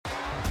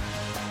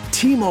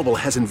T-Mobile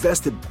has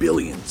invested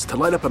billions to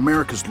light up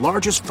America's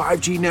largest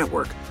 5G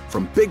network,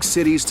 from big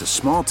cities to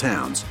small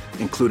towns,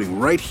 including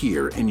right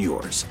here in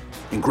yours.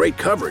 And great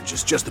coverage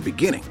is just the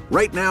beginning.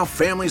 Right now,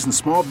 families and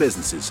small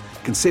businesses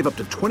can save up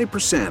to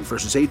 20%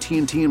 versus AT&T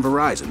and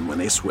Verizon when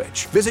they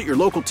switch. Visit your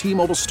local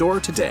T-Mobile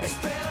store today.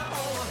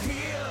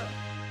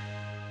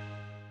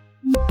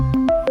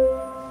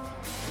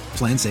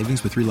 Plan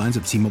savings with 3 lines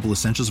of T-Mobile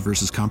Essentials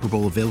versus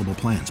comparable available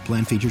plans.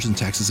 Plan features and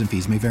taxes and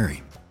fees may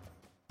vary.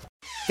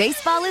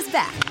 Baseball is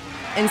back,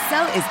 and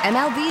so is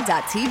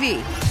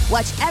MLB.tv.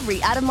 Watch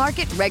every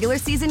out-of-market regular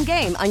season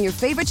game on your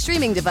favorite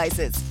streaming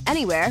devices,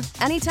 anywhere,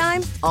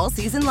 anytime, all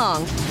season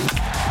long.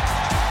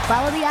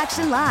 Follow the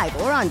action live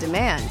or on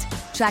demand.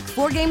 Track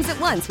 4 games at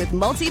once with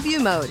multi-view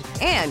mode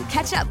and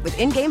catch up with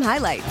in-game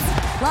highlights.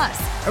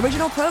 Plus,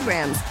 original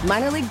programs,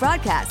 minor league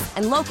broadcasts,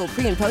 and local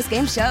pre- and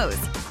post-game shows.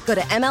 Go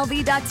to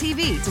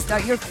MLB.tv to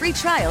start your free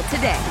trial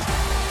today.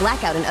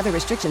 Blackout and other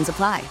restrictions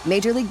apply.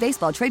 Major League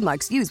Baseball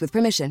trademarks used with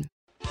permission.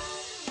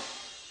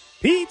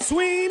 Pete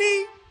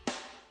Sweeney,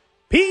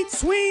 Pete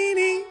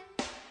Sweeney,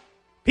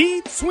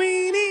 Pete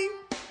Sweeney,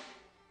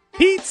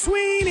 Pete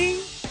Sweeney,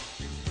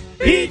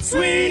 Pete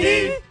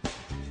Sweeney,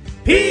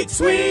 Pete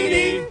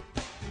Sweeney,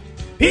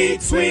 Pete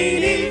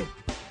Sweeney,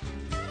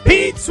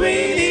 Pete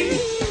Sweeney.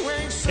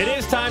 It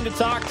is time to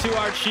talk to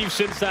our Chiefs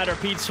insider,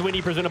 Pete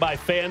Sweeney, presented by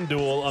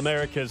FanDuel,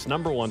 America's #1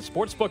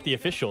 sportsbook, the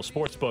official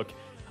sportsbook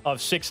of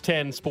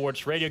 610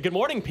 Sports Radio. Good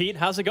morning, Pete.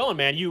 How's it going,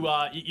 man? You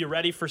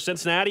ready for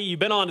Cincinnati? You've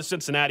been on to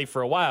Cincinnati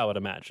for a while, I would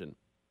imagine.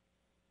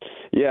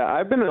 Yeah,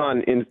 I've been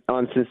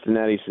on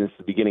Cincinnati since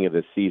the beginning of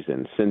this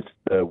season. Since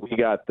we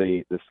got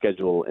the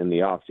schedule in the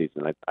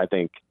offseason, I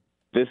think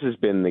this has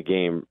been the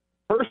game,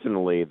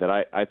 personally, that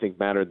I think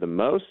mattered the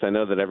most. I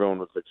know that everyone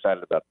was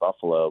excited about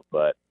Buffalo,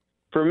 but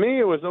for me,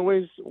 it was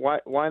always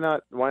why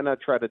not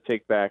try to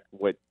take back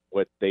what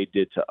they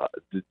did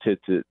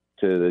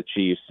to the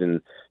Chiefs and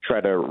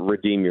try to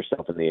redeem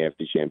yourself in the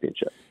AFC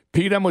Championship.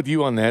 Pete, I'm with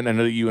you on that. And I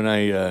know that you and I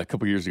a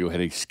couple years ago had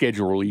a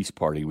schedule release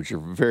party, which are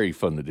very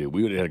fun to do.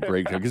 We would have had a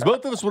great time because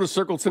both of us would have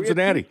circled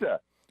Cincinnati.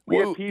 We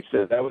had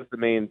pizza. That was the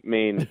main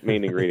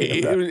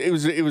ingredient. It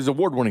was an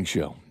award-winning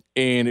show,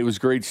 and it was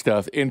great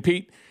stuff. And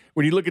Pete,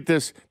 when you look at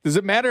this, does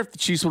it matter if the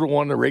Chiefs would have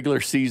won the regular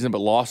season but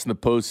lost in the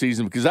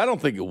postseason? Because I don't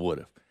think it would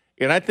have.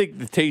 And I think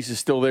the taste is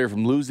still there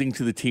from losing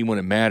to the team when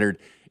it mattered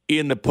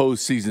in the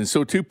postseason.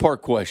 So,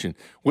 2-part question.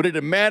 Would it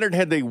have mattered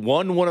had they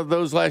won one of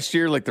those last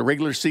year, like the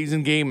regular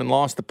season game, and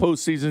lost the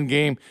postseason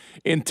game?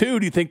 And 2,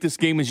 do you think this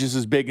game is just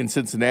as big in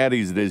Cincinnati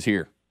as it is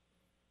here?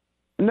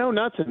 No,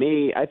 not to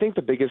me. I think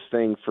the biggest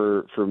thing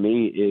for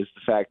me is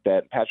the fact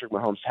that Patrick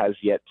Mahomes has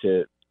yet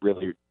to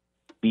really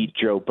beat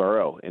Joe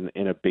Burrow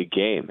in a big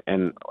game.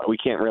 And we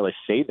can't really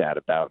say that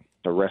about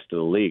the rest of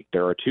the league.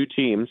 There are 2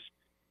 teams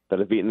that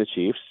have beaten the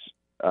Chiefs,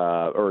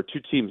 or 2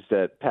 teams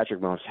that Patrick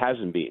Mahomes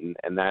hasn't beaten,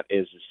 and that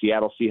is the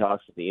Seattle Seahawks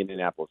and the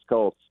Indianapolis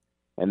Colts.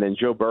 And then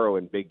Joe Burrow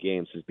in big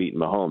games has beaten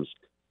Mahomes.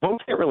 Mahomes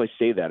can't really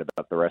say that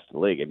about the rest of the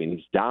league. I mean,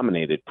 he's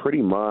dominated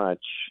pretty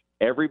much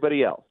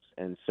everybody else.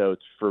 And so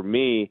for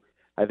me,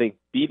 I think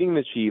beating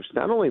the Chiefs,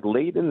 not only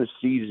late in the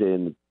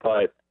season,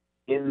 but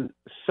in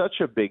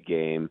such a big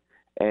game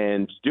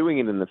and doing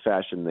it in the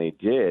fashion they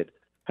did,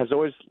 has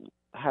always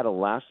had a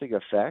lasting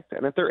effect.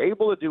 And if they're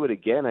able to do it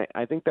again,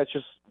 I think that's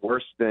just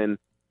worse than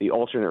the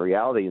alternate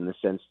reality, in the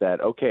sense that,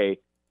 okay,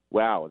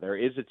 wow, there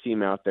is a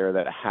team out there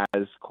that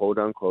has, quote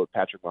unquote,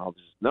 Patrick Mahomes'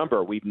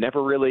 number. We've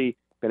never really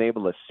been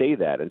able to say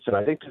that. And so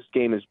I think this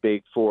game is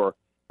big for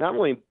not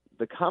only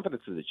the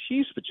confidence of the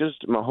Chiefs, but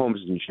just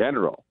Mahomes in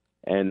general.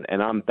 And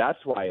that's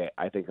why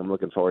I think I'm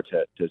looking forward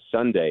to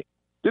Sunday.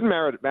 Didn't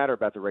matter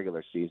about the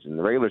regular season.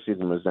 The regular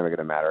season was never going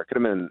to matter. It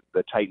could have been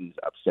the Titans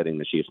upsetting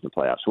the Chiefs in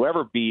the playoffs.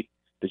 Whoever beat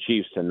the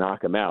Chiefs to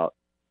knock them out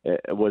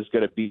was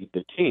going to beat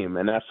the team.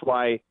 And that's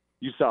why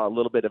you saw a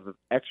little bit of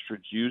extra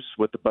juice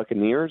with the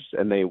Buccaneers,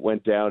 and they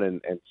went down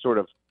and sort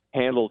of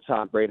handled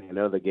Tom Brady. I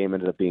know the game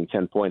ended up being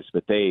 10 points,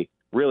 but they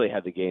really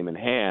had the game in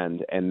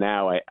hand. And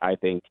now I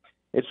think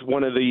it's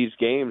one of these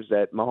games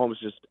that Mahomes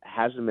just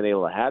hasn't been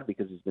able to have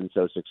because he's been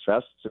so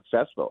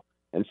successful.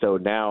 And so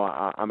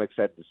now I'm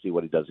excited to see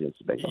what he does against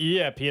the Bengals.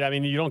 Yeah, Pete. I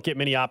mean, you don't get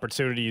many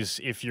opportunities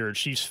if you're a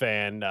Chiefs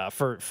fan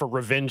for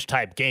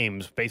revenge-type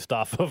games based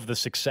off of the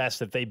success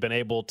that they've been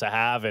able to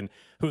have and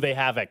who they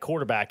have at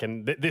quarterback.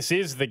 And this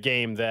is the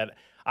game that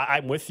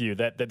I'm with you,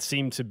 that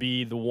seemed to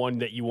be the one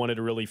that you wanted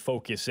to really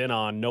focus in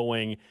on,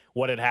 knowing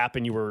what had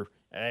happened. You were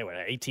an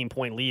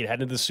 18-point lead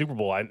heading to the Super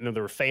Bowl. I know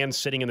there were fans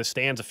sitting in the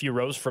stands a few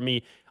rows from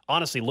me,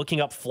 honestly,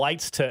 looking up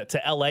flights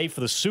to L.A. for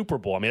the Super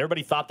Bowl. I mean,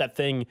 everybody thought that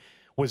thing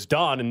was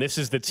done, and this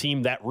is the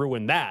team that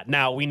ruined that.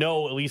 Now, we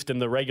know, at least in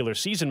the regular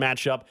season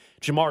matchup,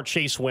 Jamar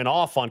Chase went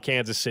off on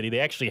Kansas City. They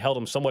actually held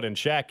him somewhat in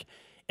check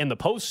in the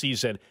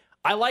postseason.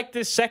 I like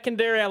this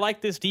secondary. I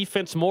like this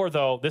defense more,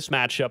 though, this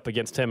matchup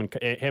against him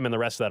and the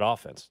rest of that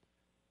offense.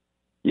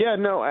 Yeah,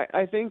 no,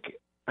 I think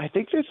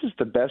this is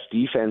the best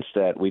defense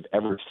that we've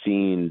ever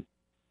seen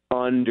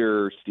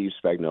under Steve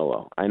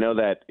Spagnuolo. I know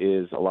that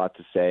is a lot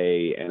to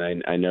say, and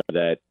I know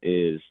that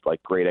is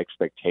like great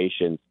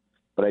expectations.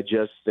 but I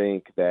just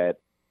think that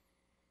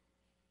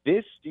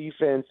this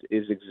defense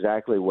is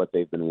exactly what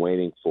they've been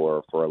waiting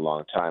for a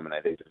long time, and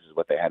I think this is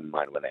what they had in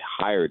mind when they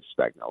hired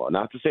Spagnuolo.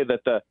 Not to say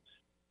that the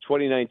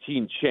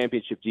 2019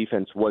 championship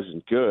defense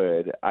wasn't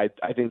good. I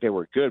think they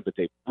were good, but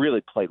they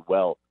really played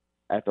well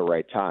at the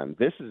right time.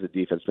 This is a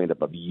defense made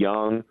up of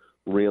young,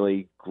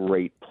 really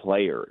great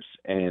players,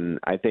 and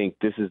I think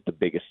this is the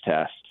biggest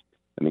test.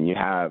 I mean, you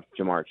have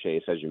Jamar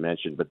Chase, as you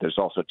mentioned, but there's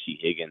also T.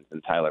 Higgins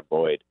and Tyler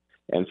Boyd.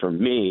 And for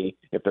me,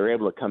 if they're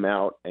able to come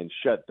out and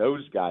shut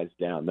those guys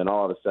down, then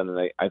all of a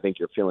sudden I think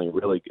you're feeling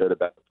really good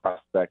about the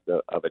prospect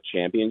of a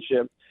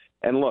championship.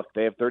 And look,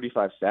 they have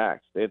 35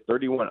 sacks. They had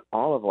 31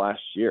 all of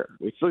last year.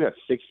 We still got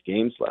 6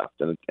 games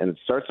left, and it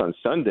starts on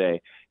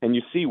Sunday. And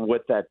you see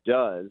what that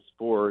does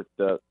for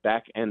the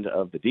back end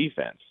of the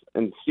defense.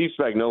 And Steve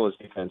Spagnuolo's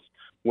defense,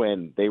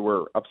 when they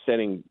were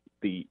upsetting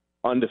the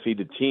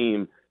undefeated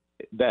team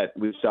that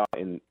we saw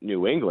in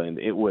New England,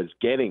 it was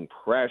getting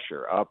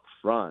pressure up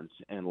front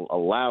and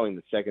allowing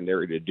the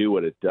secondary to do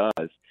what it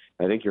does.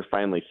 I think you're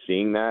finally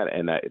seeing that.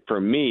 And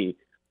for me,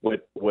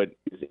 what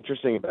is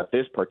interesting about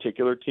this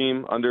particular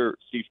team under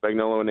Steve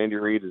Spagnuolo and Andy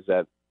Reid is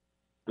that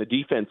the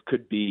defense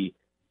could be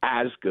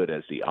as good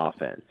as the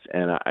offense.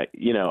 And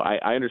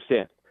I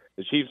understand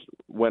the Chiefs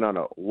went on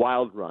a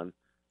wild run,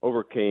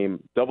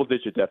 overcame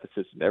double-digit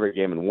deficits in every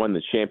game, and won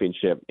the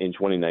championship in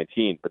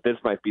 2019. But this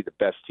might be the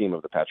best team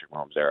of the Patrick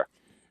Mahomes era.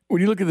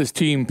 When you look at this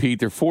team, Pete,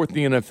 they're 4th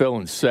in the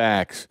NFL in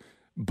sacks,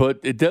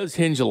 but it does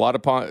hinge a lot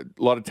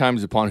of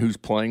times upon who's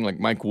playing. Like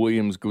Mike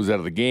Williams goes out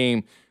of the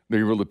game, they're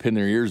able to pin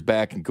their ears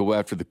back and go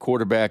after the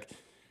quarterback.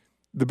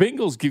 The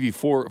Bengals give you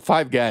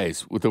 5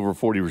 guys with over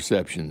 40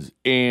 receptions,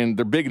 and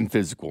they're big and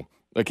physical.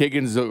 Like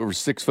Higgins is over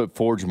 6'4",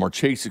 Jamar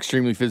Chase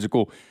extremely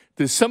physical.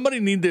 Does somebody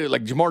need to,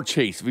 like Jamar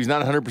Chase, if he's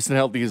not 100%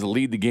 healthy, he has to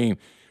lead the game?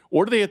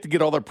 Or do they have to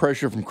get all their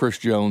pressure from Chris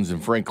Jones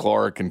and Frank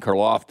Clark and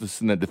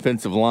Karlaftis and the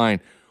defensive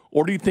line?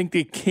 Or do you think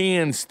they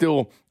can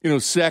still,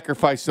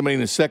 sacrifice somebody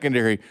in the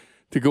secondary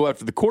to go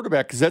after the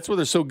quarterback? Because that's where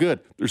they're so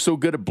good. They're so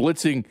good at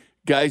blitzing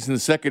guys in the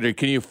secondary.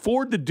 Can you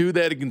afford to do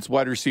that against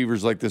wide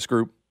receivers like this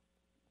group?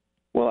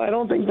 Well, I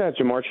don't think that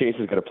Jamar Chase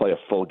is going to play a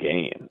full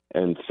game,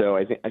 and so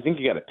I think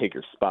you got to pick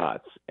your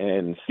spots.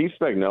 And Steve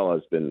Spagnuolo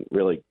has been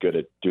really good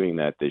at doing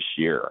that this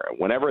year.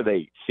 Whenever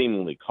they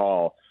seemingly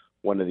call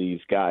one of these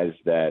guys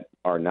that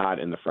are not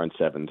in the front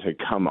seven to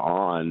come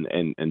on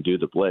and do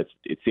the blitz,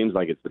 it seems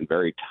like it's been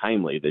very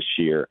timely this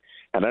year.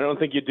 And I don't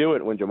think you do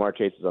it when Jamar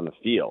Chase is on the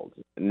field.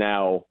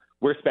 Now,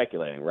 we're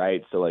speculating,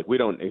 right? So, we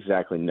don't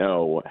exactly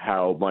know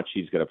how much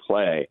he's going to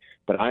play,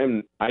 but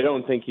I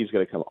don't think he's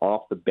going to come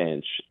off the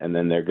bench and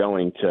then they're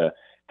going to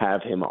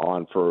have him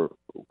on for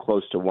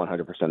close to 100%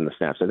 of the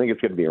snaps. I think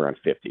it's going to be around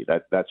 50.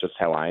 That's just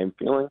how I am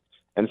feeling.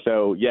 And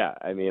so, yeah,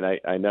 I mean,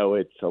 I know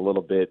it's a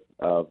little bit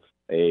of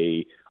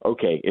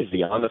okay, is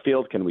he on the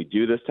field? Can we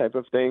do this type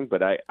of thing?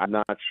 But I'm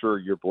not sure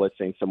you're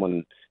blitzing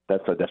someone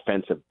that's a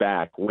defensive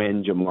back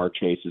when Jamar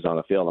Chase is on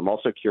the field. I'm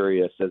also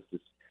curious as to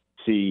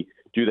see,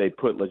 do they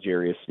put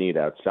L'Jarius Sneed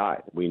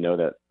outside? We know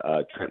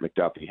that Trent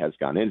McDuffie has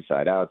gone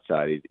inside,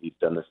 outside. He's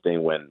done this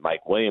thing when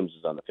Mike Williams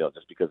is on the field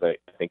just because I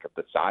think of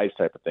the size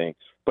type of thing.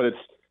 But it's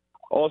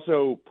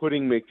also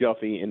putting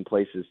McDuffie in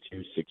places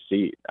to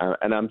succeed.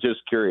 And I'm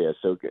just curious.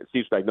 So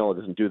Steve Spagnuolo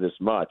doesn't do this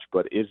much,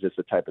 but is this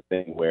the type of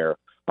thing where,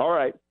 all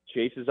right,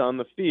 Chase is on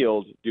the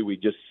field, do we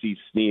just see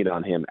Sneed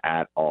on him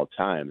at all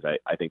times?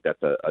 I think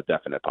that's a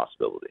definite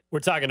possibility. We're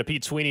talking to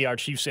Pete Sweeney, our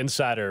Chiefs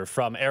insider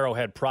from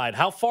Arrowhead Pride.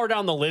 How far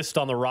down the list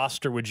on the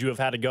roster would you have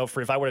had to go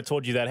for if I would have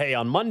told you that, hey,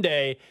 on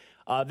Monday,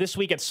 this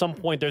week at some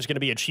point there's going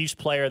to be a Chiefs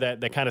player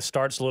that kind of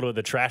starts a little of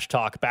the trash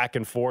talk back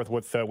and forth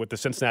with the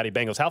Cincinnati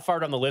Bengals. How far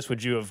down the list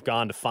would you have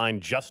gone to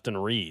find Justin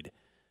Reid?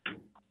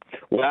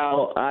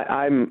 Well,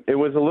 it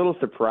was a little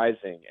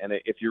surprising, and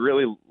if you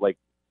really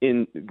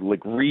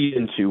read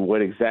into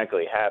what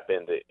exactly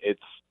happened,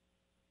 it's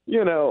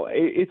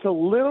a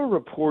little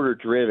reporter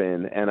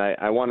driven, and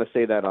I want to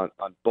say that on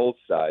both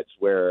sides,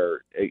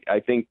 where I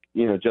think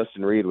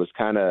Justin Reid was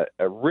kind of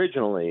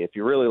originally, if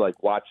you really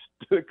watch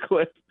the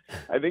clip,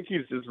 I think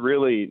he's just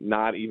really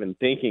not even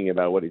thinking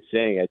about what he's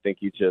saying. I think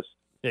he's just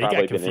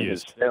probably been in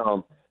his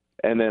film,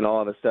 and then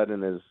all of a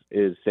sudden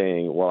is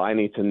saying, well, I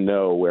need to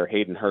know where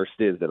Hayden Hurst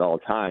is at all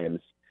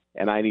times,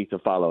 and I need to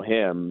follow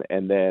him.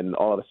 And then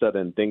all of a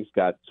sudden things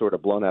got sort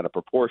of blown out of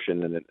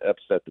proportion, and it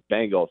upset the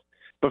Bengals.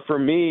 But for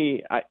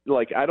me, I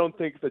don't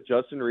think the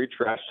Justin Reid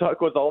trash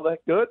talk was all that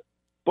good.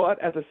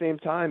 But at the same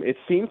time, it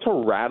seemed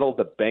to rattle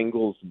the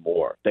Bengals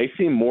more. They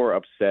seem more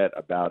upset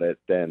about it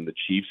than the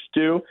Chiefs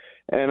do.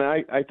 And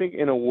I think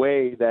in a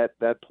way that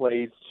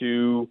plays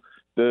to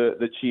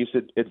the Chiefs'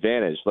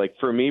 advantage.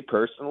 For me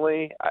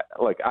personally,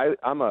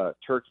 I'm a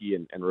turkey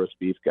and roast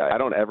beef guy. I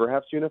don't ever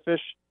have tuna fish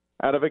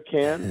out of a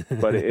can,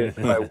 but if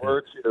I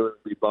were to, it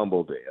would be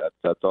Bumblebee.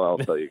 That's all I'll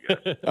tell you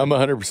guys. I'm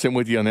 100%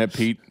 with you on that,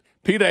 Pete.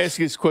 Pete, I asked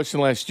you this question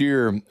last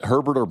year,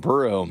 Herbert or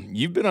Burrow.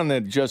 You've been on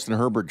that Justin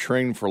Herbert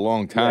train for a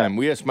long time. Yeah.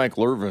 We asked Mike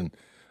Lervin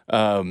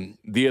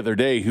the other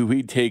day who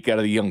he'd take out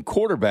of the young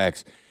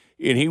quarterbacks,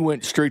 and he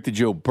went straight to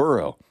Joe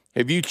Burrow.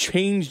 Have you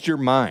changed your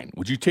mind?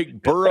 Would you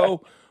take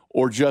Burrow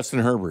or Justin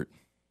Herbert?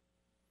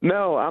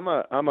 No, I'm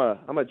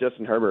a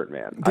Justin Herbert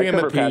man. Damn I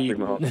cover it, Patrick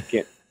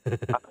Mahomes.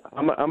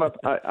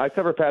 I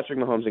cover Patrick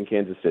Mahomes in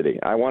Kansas City.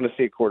 I want to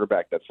see a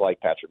quarterback that's like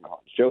Patrick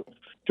Mahomes. Joe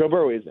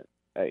Burrow isn't.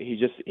 He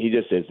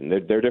just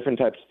isn't. They're different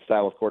types of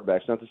style of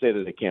quarterbacks. Not to say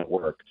that they can't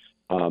work.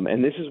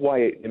 And this is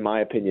why, in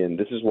my opinion,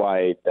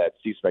 that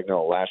Steve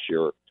Spagnuolo last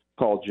year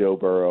called Joe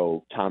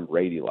Burrow Tom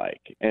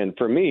Brady-like. And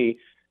for me,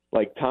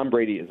 like, Tom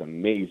Brady is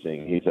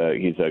amazing.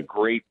 He's a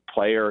great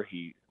player.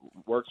 He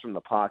works from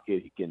the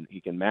pocket.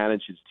 He can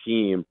manage his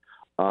team.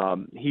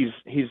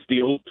 He's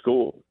the old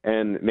school,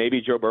 and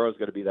maybe Joe Burrow is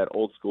going to be that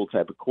old school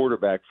type of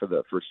quarterback for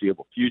the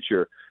foreseeable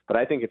future. But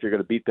I think if you're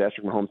going to beat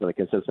Patrick Mahomes on a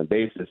consistent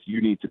basis,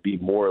 you need to be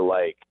more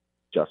like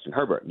Justin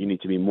Herbert. You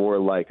need to be more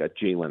like a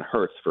Jalen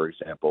Hurts, for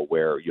example,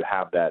 where you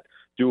have that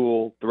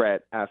dual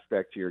threat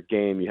aspect to your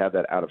game. You have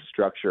that out of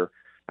structure.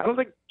 I don't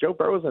think Joe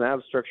Burrow is an out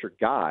of structure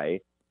guy,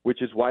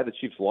 which is why the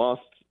Chiefs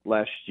lost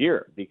last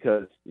year,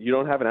 because you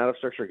don't have an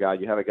out-of-structure guy.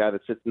 You have a guy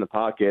that sits in the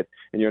pocket,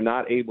 and you're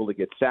not able to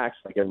get sacks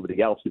like everybody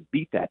else to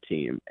beat that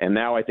team. And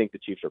now I think the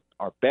Chiefs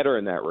are better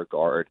in that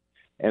regard.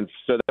 And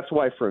so that's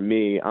why, for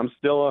me, I'm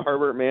still a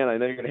Herbert man. I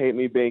know you're going to hate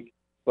me, Bink,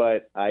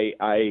 but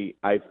I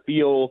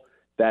feel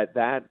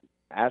that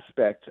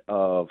aspect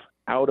of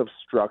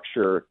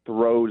out-of-structure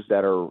throws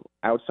that are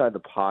outside the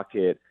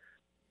pocket,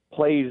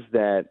 plays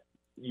that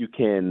you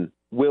can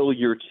will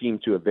your team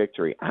to a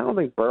victory. I don't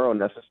think Burrow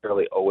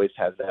necessarily always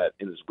has that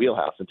in his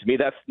wheelhouse. And to me,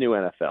 that's new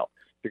NFL.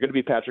 If you're going to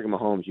be Patrick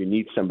Mahomes, you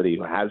need somebody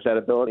who has that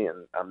ability.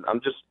 And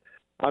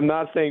I'm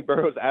not saying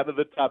Burrow's out of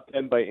the top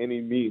 10 by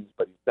any means,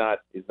 but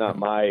he's not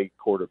my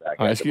quarterback.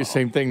 I'll ask you the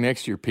same thing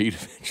next year, Pete.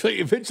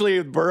 Eventually,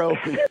 if Burrow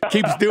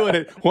keeps doing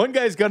it, one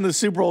guy's gone to the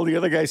Super Bowl, the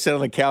other guy sat on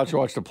the couch and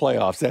watched the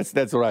playoffs.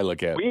 That's what I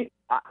look at.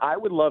 I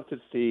would love to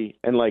see,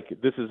 and like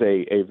this is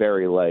a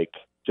very like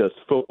just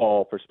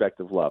football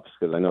perspective loves,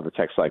 because I know the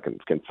text line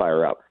can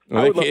fire up.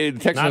 Not today,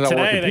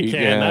 they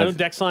can. Not on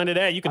text line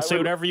today. You can say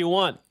whatever you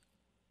want.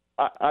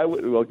 I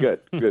would. Well, good.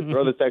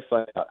 Throw the text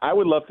line out. I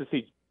would love to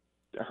see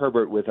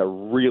Herbert with a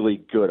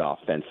really good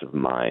offensive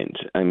mind.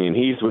 I mean,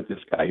 he's with this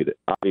guy who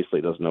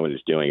obviously doesn't know what he's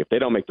doing. If they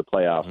don't make the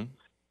playoffs,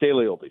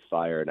 Staley will be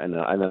fired, and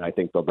then I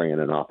think they'll bring in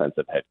an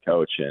offensive head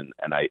coach, and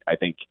I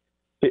think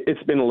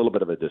it's been a little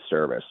bit of a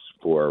disservice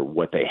for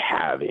what they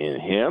have in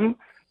him.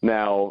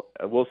 Now,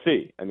 we'll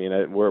see. I mean,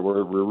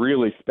 we're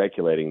really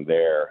speculating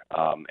there,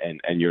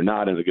 and you're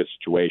not in a good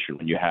situation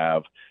when you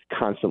have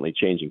constantly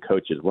changing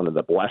coaches. One of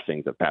the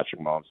blessings of Patrick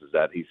Mahomes is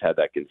that he's had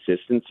that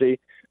consistency.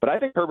 But I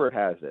think Herbert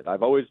has it.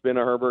 I've always been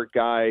a Herbert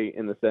guy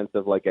in the sense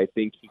of, like, I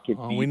think he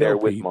can be there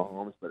with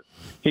Mahomes, but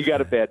he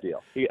got a bad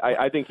deal.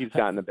 I think he's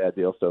gotten a bad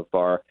deal so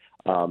far.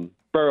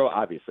 Burrow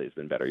obviously has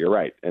been better. You're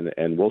right,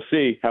 and we'll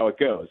see how it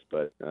goes.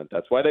 But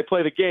that's why they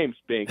play the games,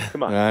 Bink.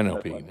 Come on. I know,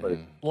 Pete.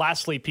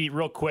 Lastly, Pete,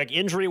 real quick,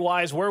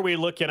 injury-wise, where are we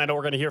looking? I know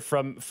we're going to hear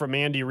from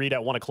Andy Reid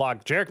at 1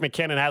 o'clock. Jerick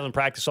McKinnon hasn't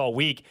practiced all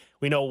week.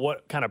 We know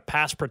what kind of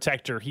pass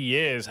protector he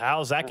is.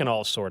 How's that going to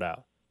all sort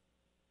out?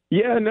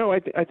 Yeah, no,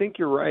 I think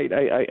you're right.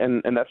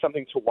 And that's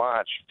something to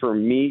watch. For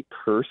me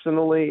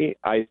personally,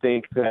 I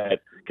think that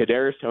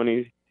Kadarius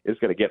Toney is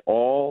going to get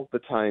all the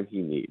time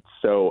he needs.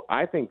 So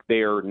I think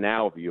they're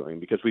now viewing,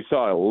 because we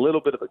saw a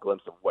little bit of a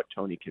glimpse of what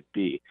Toney could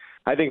be,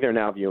 I think they're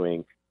now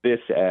viewing this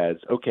as,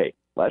 okay,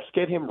 let's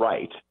get him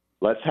right.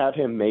 Let's have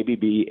him maybe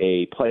be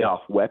a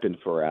playoff weapon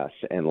for us,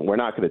 and we're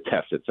not going to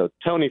test it. So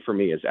Toney, for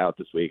me, is out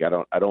this week. I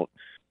don't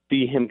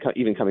see him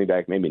even coming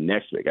back maybe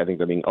next week. I think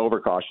they're being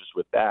overcautious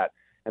with that.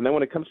 And then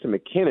when it comes to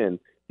McKinnon,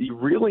 the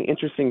really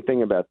interesting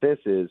thing about this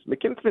is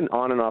McKinnon's been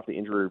on and off the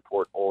injury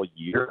report all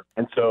year.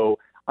 And so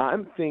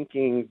I'm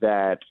thinking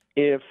that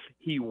if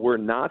he were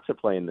not to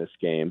play in this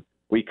game,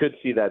 we could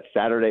see that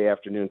Saturday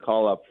afternoon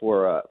call-up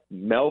for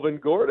Melvin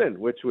Gordon,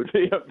 which would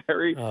be a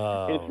very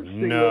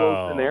interesting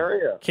little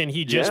scenario. Can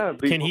he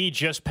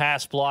just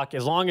pass block?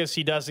 As long as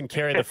he doesn't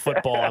carry the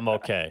football, I'm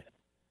okay.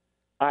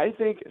 I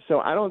think so.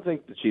 I don't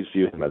think the Chiefs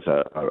view him as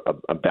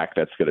a back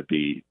that's going to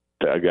be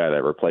a guy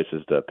that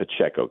replaces the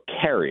Pacheco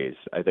carries.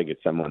 I think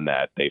it's someone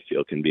that they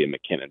feel can be a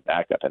McKinnon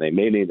backup, and they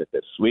may need it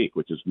this week,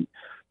 which is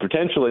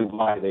potentially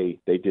why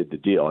they did the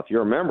deal. If you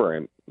remember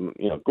him,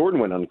 Gordon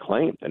went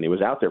unclaimed, and he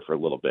was out there for a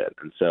little bit,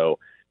 and so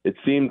it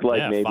seemed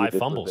like maybe 5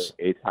 fumbles.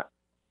 It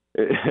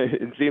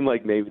seemed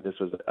like maybe this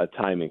was a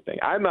timing thing.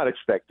 I'm not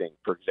expecting,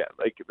 for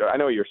example, I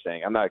know what you're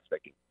saying. I'm not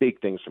expecting big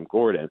things from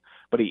Gordon,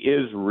 but he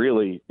is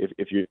really,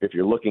 if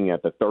you're looking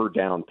at the third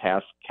down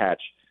pass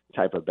catch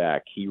type of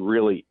back, he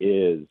really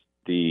is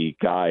the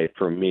guy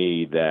for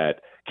me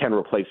that can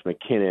replace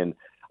McKinnon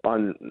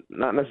on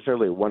not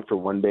necessarily a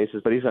one-for-one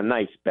basis, but he's a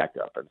nice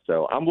backup. And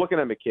so I'm looking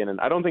at McKinnon.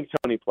 I don't think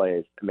Toney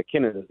plays.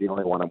 McKinnon is the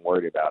only one I'm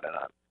worried about, and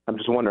I'm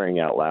just wondering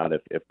out loud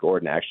if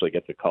Gordon actually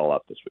gets a call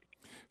up this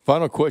week.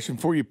 Final question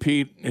for you,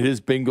 Pete. It is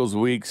Bengals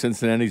week.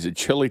 Cincinnati's a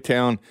chili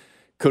town.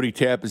 Cody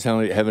Tapp is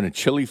having a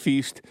chili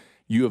feast.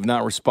 You have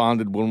not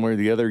responded one way or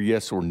the other,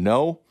 yes or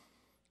no.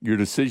 Your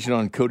decision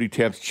on Cody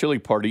Tapp's chili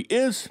party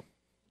is?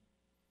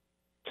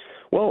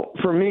 Well,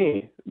 for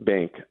me,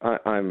 Bink,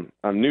 I'm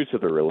new to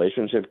the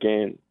relationship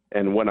game,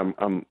 and what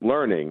I'm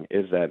learning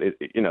is that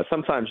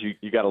sometimes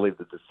you got to leave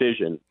the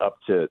decision up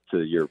to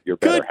your better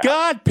Good half.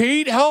 God,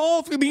 Pete! How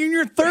old? Are you in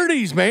your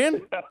 30s,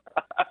 man?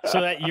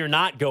 So that you're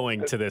not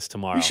going to this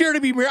tomorrow. You sure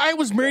to be married? I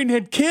was married and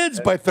had kids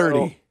by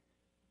 30.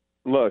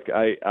 Look,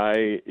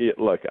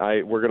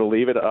 we're gonna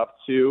leave it up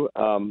to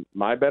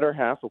my better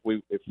half.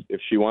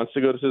 If she wants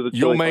to go to the chili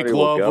You'll make party,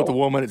 love we'll go. with a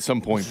woman at some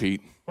point,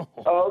 Pete.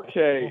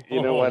 Okay,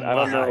 you know what? I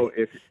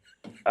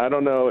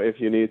don't know if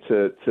you need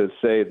to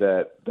say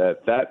that.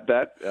 Let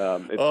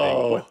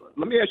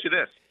me ask you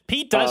this.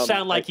 Pete does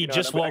sound like he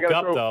just woke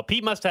up, though.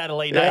 Pete must have had a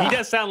late night. He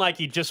does sound like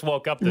he just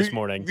woke up this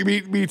morning.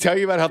 Me tell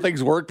you about how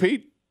things work,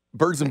 Pete?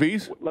 Birds and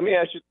bees? Let me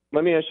ask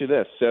you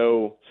this.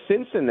 So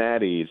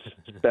Cincinnati's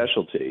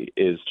specialty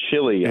is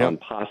chili on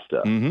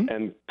pasta,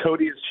 and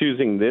Cody is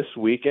choosing this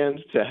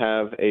weekend to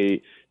have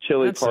a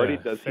chili party.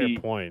 Does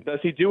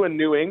he do a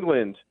New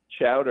England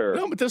chowder?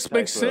 No, but this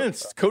makes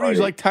sense. Cody's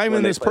like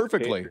timing this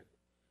perfectly.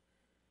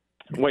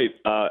 Wait,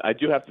 I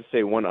do have to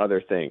say one other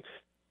thing.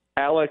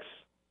 Alex,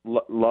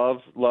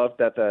 love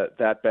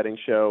that betting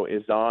show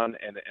is on,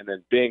 and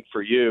then Bink,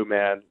 for you,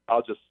 man.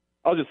 I'll just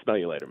smell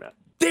you later, man.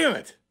 Damn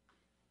it!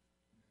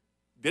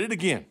 Did it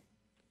again.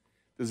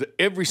 Does it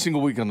every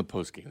single week on the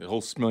postgame, the whole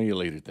smell you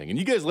later thing. And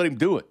you guys let him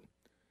do it.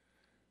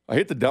 I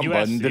hit the dump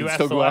button. Did it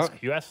still go out?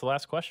 You asked the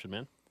last question,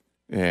 man.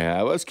 Yeah,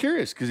 I was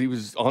curious because he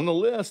was on the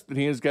list and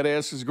he has got to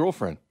ask his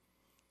girlfriend.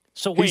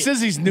 So wait, he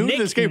says he's new to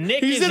this game.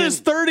 He's in his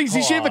 30s.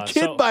 He should have a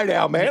kid by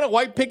now, man. A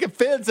white picket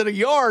fence in a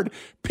yard.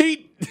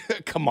 Pete,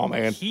 come on,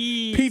 man.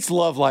 Pete's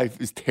love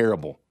life is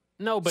terrible.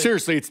 No, but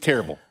seriously, it's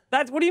terrible.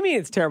 What do you mean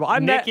it's terrible?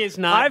 Nick is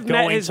not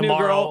going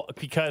tomorrow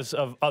because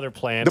of other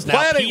plans. The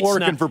plan ain't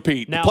working for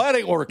Pete. The plan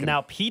ain't working.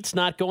 Now, Pete's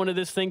not going to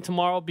this thing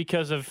tomorrow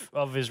because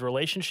of his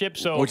relationship.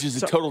 Which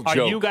is a total joke.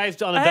 Are you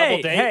guys on a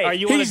double date? Are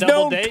you on a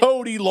double date? He's known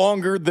Cody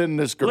longer than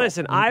this girl.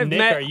 Listen,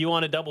 Nick, are you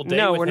on a double date?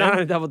 No, with we're him? not on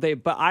a double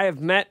date, but I have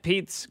met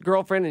Pete's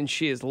girlfriend, and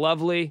she is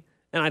lovely.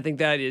 And I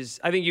think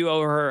you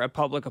owe her a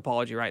public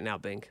apology right now,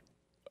 Bink.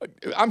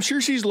 I'm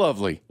sure she's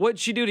lovely. What'd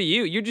she do to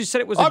you? You just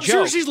said it was a joke. I'm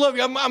sure she's lovely.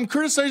 I'm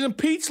criticizing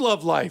Pete's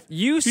love life.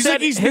 You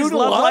said his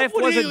love life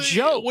was a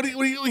joke.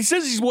 He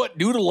says he's what,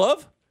 new to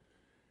love?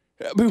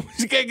 I mean,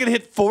 is he going to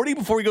hit 40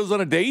 before he goes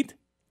on a date?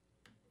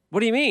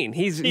 What do you mean?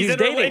 He's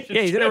dating.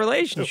 Yeah, he's in a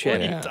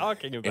relationship. What are you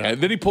talking about? And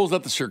then he pulls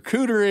out the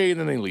charcuterie, and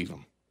then they leave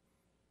him.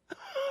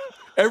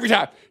 Every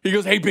time. He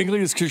goes, hey, Bingley,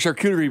 this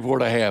charcuterie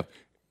board I have.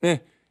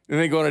 And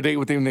they go on a date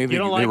with him, and they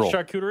don't like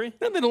charcuterie?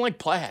 No, they don't like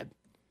plaid.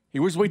 He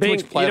wears way too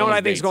much plaid. You know on what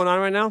his I think's dates. going on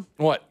right now?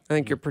 What? I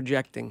think you're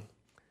projecting.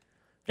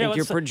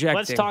 Let's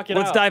talk it out.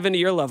 Let's dive into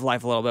your love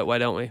life a little bit. Why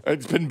don't we?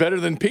 It's been better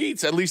than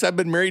Pete's. At least I've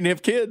been married and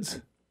have kids.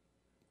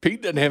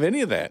 Pete doesn't have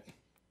any of that.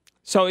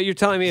 So you're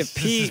telling me if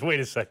Pete wait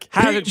a second.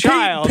 has a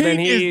child, then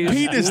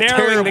Pete is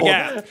narrowing terrible. the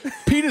gap.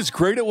 Pete is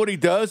great at what he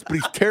does, but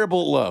he's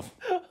terrible at love.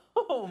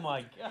 Oh,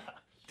 my God.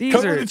 These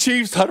Cover are the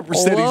Chiefs, 100%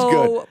 he's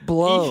good.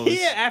 blows.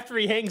 After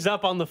he hangs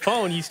up on the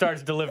phone, he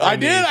starts delivering I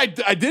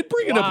did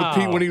bring it up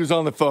with Pete when he was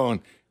on the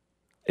phone.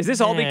 Is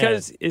this all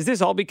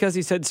because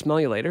he said smell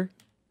you later?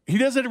 He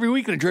does it every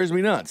week and it drives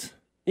me nuts.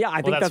 Yeah,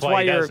 I think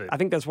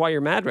that's why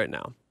you're mad right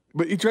now.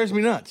 But he drives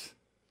me nuts.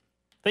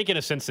 Thinking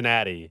of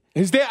Cincinnati.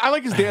 His dad, I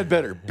like his dad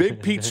better.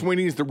 Big Pete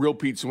Sweeney is the real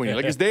Pete Sweeney.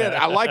 Like his dad,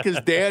 I like his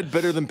dad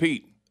better than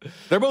Pete.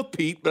 They're both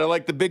Pete, but I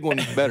like the big one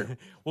better.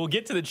 We'll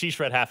get to the Chiefs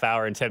Red half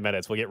hour in 10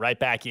 minutes. We'll get right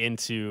back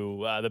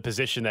into the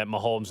position that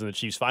Mahomes and the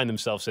Chiefs find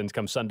themselves in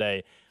come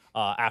Sunday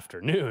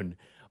afternoon.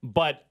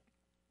 But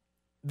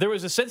there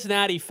was a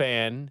Cincinnati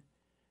fan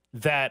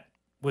that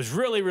was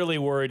really, really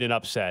worried and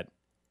upset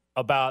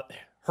about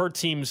her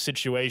team's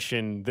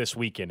situation this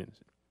weekend.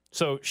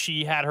 So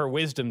she had her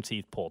wisdom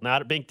teeth pulled.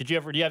 Now, Bink, do you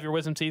have your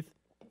wisdom teeth?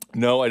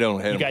 No, I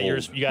don't have You got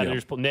yours.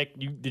 yours pulled. Nick,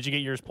 did you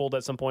get yours pulled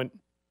at some point?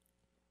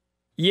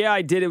 Yeah,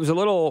 I did. I was a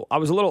little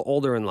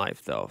older in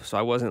life though, so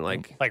I wasn't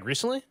like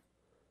recently.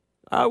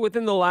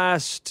 Within the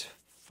last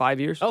 5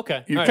 years.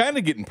 Okay, you're kind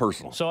of getting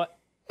personal. So,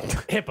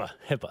 HIPAA.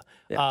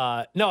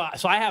 Yeah. No,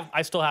 so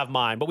I still have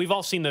mine, but we've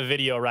all seen the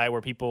video, right,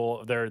 where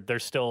people they're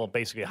still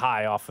basically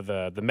high off of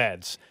the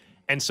meds,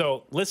 and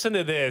so listen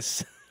to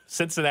this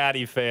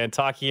Cincinnati fan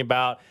talking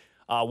about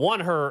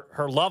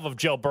her love of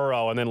Joe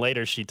Burrow, and then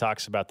later she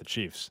talks about the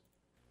Chiefs.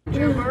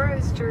 Joe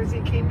Burrow's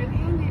jersey came in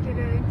handy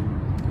today.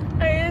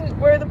 I didn't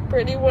wear the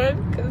pretty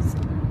one because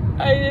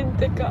I didn't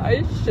think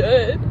I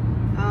should.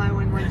 Oh, I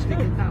wouldn't want you to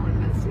get that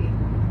one messy.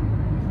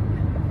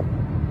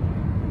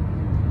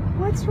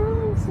 What's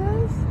wrong,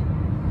 sis?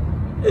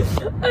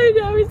 I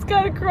know he's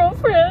got a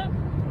girlfriend.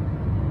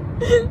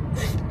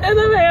 And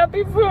I'm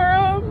happy for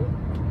him.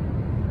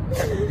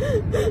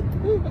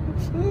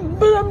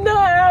 But I'm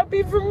not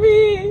happy for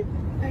me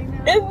I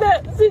know. in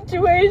that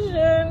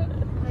situation.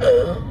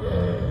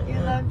 You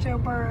love Joe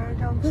Burrow,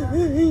 don't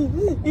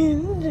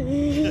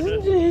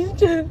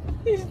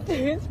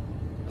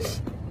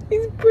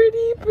He's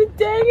pretty, but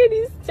dang it,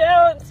 he's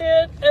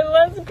talented. And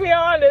let's be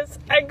honest,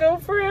 I go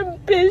for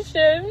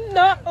ambition,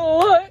 not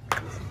looks.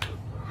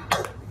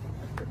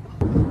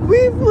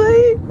 We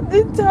played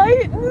the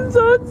Titans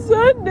on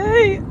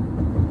Sunday.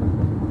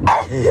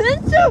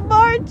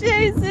 Jamar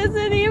Chase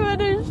isn't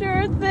even a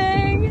sure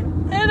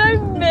thing, and I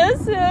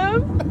miss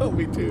him. Oh,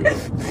 me too.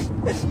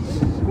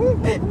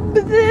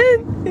 But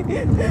then,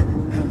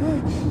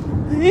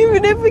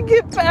 even if we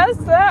get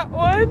past that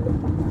one,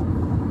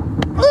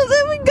 well,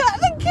 then we got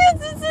the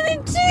Kansas City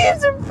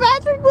Chiefs and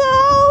Patrick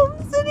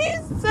Mahomes, and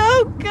he's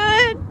so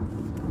good,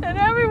 and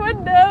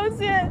everyone knows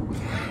it.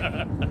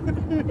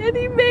 And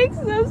he makes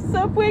those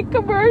Subway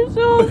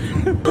commercials.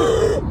 Mom, I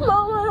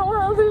don't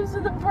want to lose to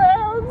the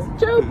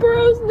Browns. Joe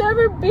Burrow's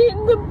never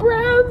beaten the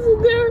Browns,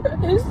 and they're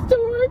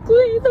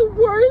historically the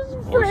worst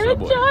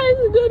franchise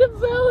in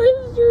NFL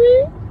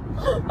history.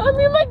 I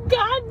mean, my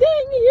god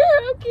dang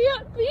hero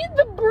can't beat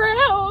the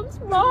Browns,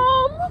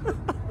 Mom.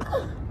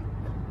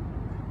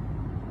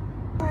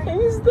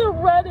 He's the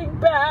running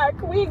back.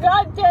 We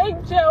got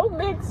dang Joe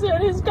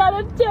Mixon. He's got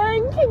a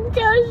dang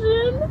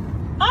concussion.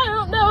 I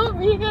don't know if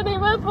he can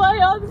even play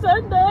on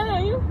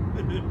Sunday.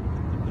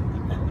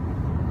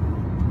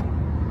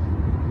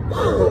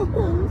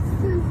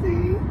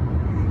 Sissy.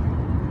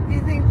 You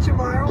think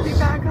Jamar will be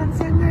back on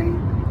Sunday?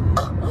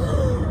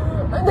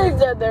 They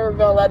said they were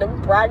going to let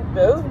him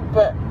practice,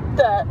 but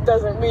that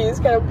doesn't mean he's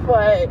going to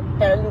play.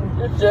 And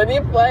should he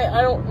play?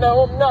 I don't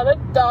know. I'm not a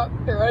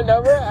doctor. I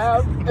never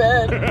have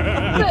been.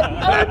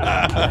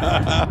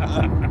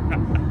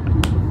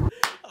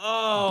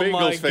 Oh, Bengals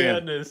my fan.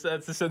 goodness.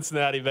 That's a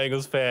Cincinnati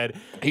Bengals fan.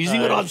 He's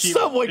even on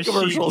Subway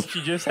commercials.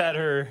 She just had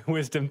her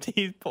wisdom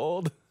teeth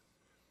pulled.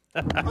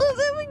 Well,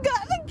 then we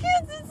got the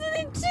Kansas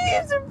City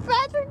Chiefs and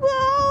Patrick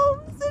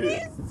Mahomes, and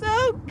he's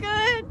so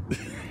good,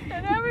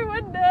 and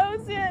everyone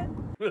knows it.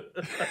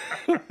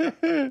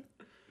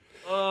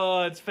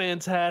 Oh, it's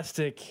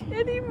fantastic.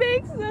 And he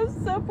makes those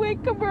Subway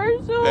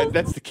commercials.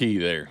 That's the key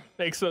there.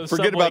 Makes those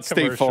Forget Subway about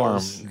State Farm,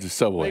 commercials. just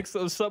Subway. Makes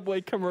those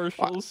Subway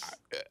commercials.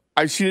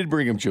 She did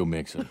bring up Joe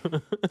Mixon.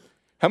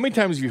 How many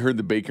times have you heard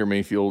the Baker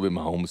Mayfield and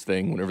Mahomes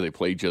thing whenever they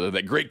play each other?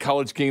 That great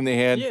college game they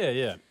had?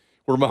 Yeah.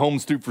 Where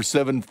Mahomes threw for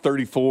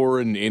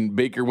 734 and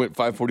Baker went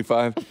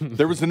 545.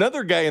 There was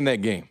another guy in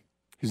that game.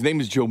 His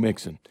name is Joe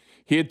Mixon.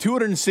 He had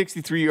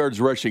 263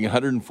 yards rushing,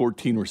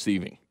 114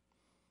 receiving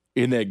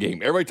in that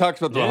game. Everybody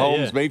talks about the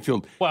Mahomes,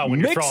 Mayfield. Well,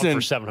 when Mixon, you're throwing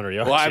for 700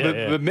 yards.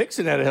 But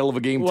Mixon had a hell of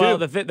a game, Well,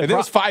 too. and there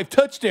was 5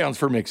 touchdowns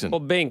for Mixon. Well,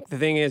 Bink, the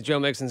thing is, Joe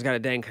Mixon's got a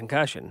dang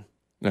concussion.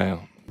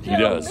 Now, he Joe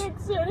does.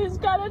 Mixon has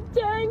got a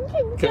dang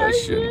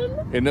concussion.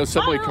 And no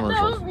Subway I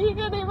commercials. don't know if he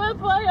can even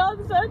play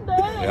on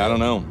Sunday. Yeah, I don't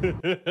know.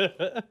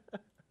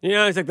 You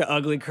know, he's like the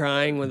ugly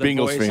crying with the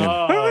Bengals voice. fan.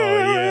 Oh,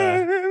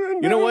 yeah.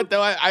 You know what,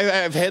 though?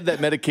 I've had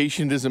that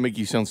medication. Doesn't make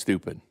you sound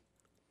stupid.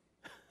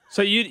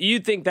 So you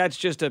think that's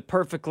just a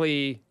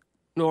perfectly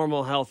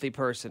normal, healthy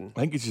person?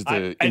 I think it's just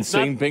an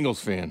insane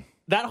Bengals fan.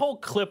 That whole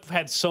clip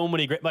had so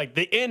many great, like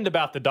the end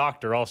about the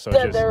doctor also.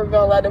 Said they were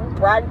going to let him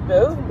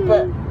practice,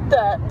 but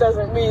that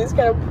doesn't mean he's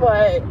going to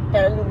play.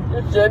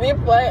 And should he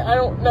play? I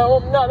don't know.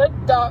 I'm not a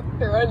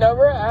doctor. I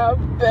never have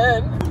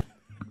been.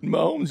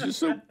 Mahomes is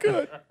so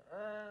good.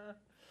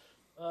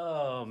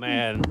 Oh,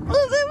 man.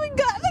 Well, then we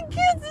got the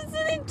Kansas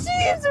City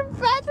Chiefs and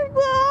Patrick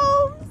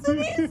Mahomes,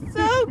 and he's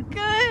so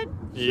good.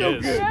 He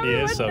is. And He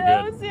is so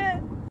everyone good. knows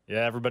it.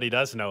 Yeah, everybody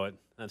does know it.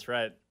 That's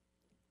right.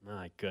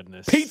 My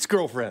goodness. Pete's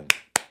girlfriend.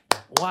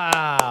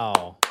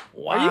 Wow.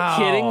 Are you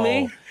kidding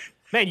me?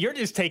 Man, you're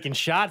just taking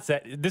shots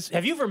at this.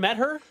 Have you ever met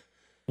her?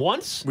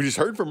 Once? We just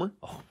heard from her.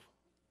 Oh.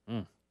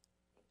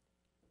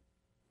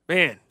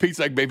 Man. Pete's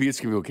like, baby, it's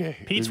going to be okay.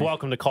 Pete's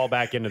welcome to call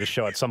back into the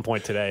show at some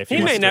point today. If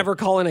He may never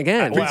call in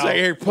again. Pete's like,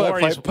 hey,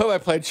 put my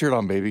plaid shirt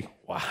on, baby.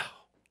 Wow.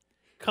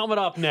 Coming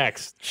up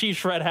next, Chiefs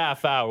Shred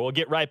Half Hour. We'll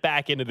get right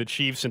back into the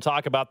Chiefs and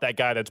talk about that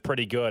guy that's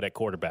pretty good at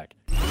quarterback.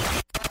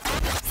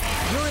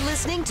 You're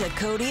listening to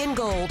Cody and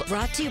Gold,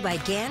 brought to you by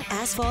Gann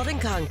Asphalt and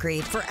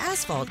Concrete. For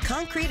asphalt,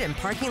 concrete, and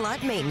parking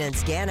lot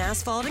maintenance, Gann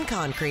Asphalt and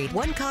Concrete.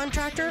 One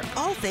contractor,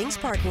 all things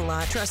parking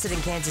lot. Trusted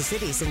in Kansas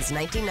City since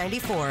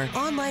 1994.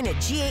 Online at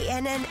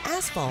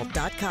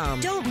GANNasphalt.com.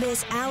 Don't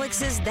miss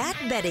Alex's That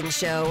Betting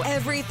Show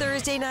every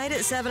Thursday night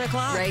at 7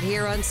 o'clock. Right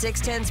here on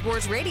 610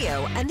 Sports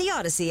Radio and the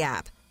Odyssey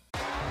app.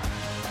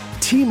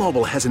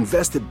 T-Mobile has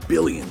invested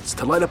billions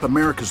to light up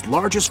America's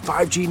largest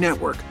 5G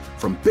network,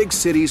 from big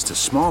cities to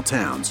small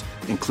towns,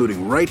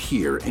 including right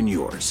here in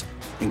yours.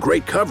 And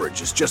great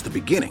coverage is just the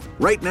beginning.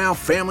 Right now,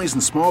 families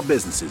and small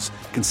businesses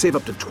can save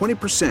up to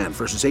 20%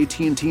 versus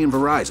AT&T and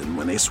Verizon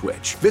when they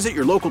switch. Visit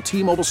your local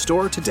T-Mobile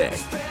store today.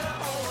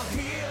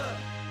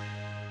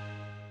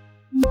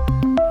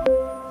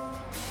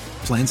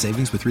 Plan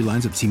savings with 3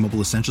 lines of T-Mobile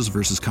Essentials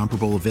versus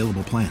comparable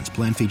available plans.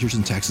 Plan features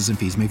and taxes and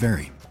fees may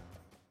vary.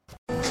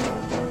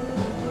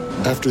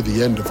 After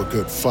the end of a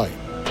good fight,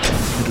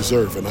 you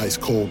deserve an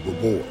ice-cold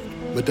reward.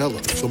 Modelo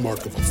is the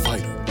mark of a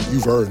fighter.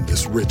 You've earned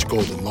this rich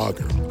golden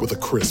lager with a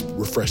crisp,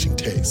 refreshing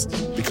taste.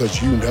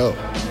 Because you know,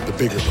 the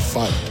bigger the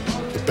fight,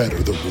 the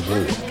better the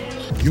reward.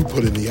 You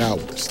put in the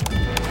hours,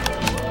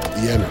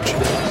 the energy,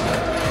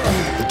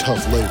 the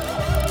tough labor.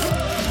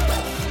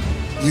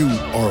 You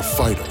are a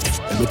fighter,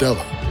 and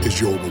Modelo is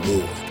your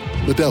reward.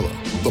 Modelo,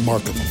 the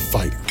mark of a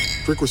fighter.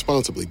 Drink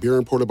responsibly. Beer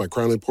imported by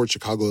Crown Imports,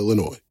 Chicago,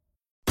 Illinois.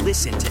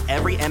 Listen to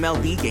every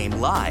MLB game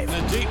live.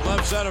 In the deep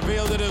left center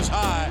field, it is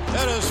high,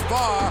 it is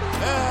far,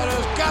 it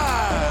is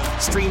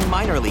gone. Stream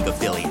minor league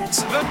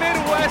affiliates. The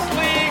Midwest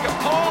League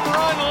home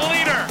run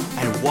leader.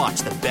 And watch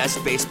the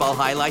best baseball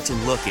highlights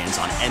and look-ins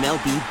on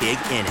MLB Big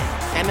Inning.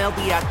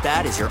 MLB At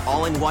Bat is your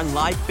all-in-one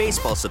live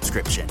baseball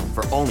subscription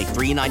for only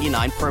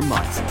 $3.99 per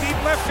month.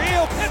 Deep left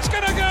field, it's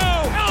gonna go.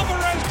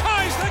 Alvarez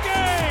ties the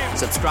game.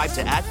 Subscribe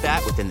to At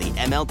Bat within the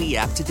MLB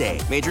app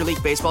today. Major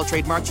League Baseball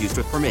trademarks used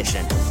with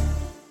permission.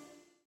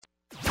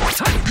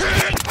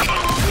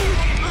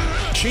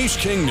 Chiefs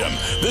Kingdom.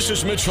 This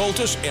is Mitch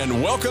Holtis,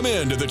 and welcome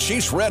into the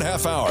Chiefs Red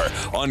Half Hour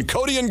on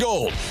Cody and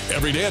Gold.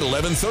 Every day at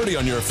 11:30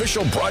 on your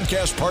official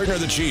broadcast partner,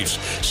 the Chiefs,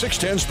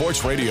 610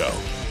 Sports Radio.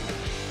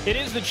 It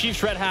is the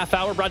Chiefs Red Half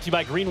Hour, brought to you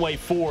by Greenway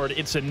Ford.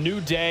 It's a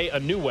new day, a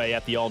new way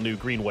at the all-new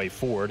Greenway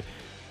Ford.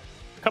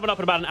 Coming up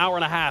in about an hour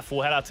and a half,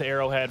 we'll head out to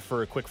Arrowhead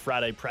for a quick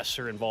Friday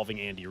presser involving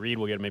Andy Reid.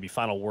 We'll get maybe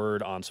final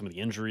word on some of the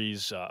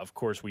injuries. Of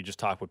course, we just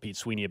talked with Pete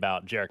Sweeney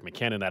about Jerick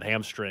McKinnon, that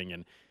hamstring,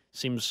 and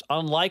seems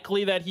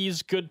unlikely that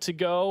he's good to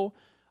go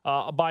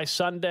by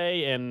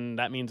Sunday, and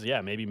that means,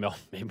 maybe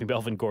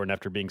Melvin Gordon,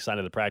 after being signed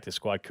to the practice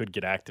squad, could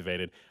get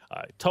activated.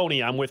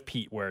 Tony, I'm with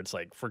Pete, where it's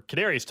like, for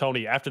Kadarius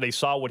Toney, after they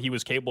saw what he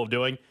was capable of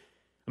doing,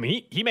 I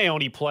mean, he may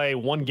only play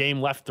one game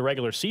left the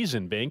regular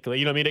season, Bink. You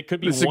know what I mean? It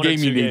could be this one or two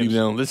games. This is a game you need to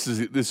know.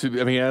 This is,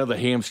 I mean, out of the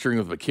hamstring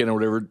with McKinnon or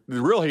whatever,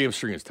 the real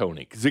hamstring is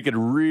Toney, because it could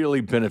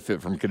really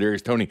benefit from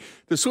Kadarius Toney,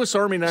 the Swiss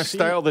Army knife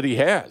style that he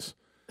has.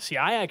 See,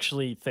 I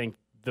actually think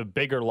the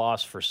bigger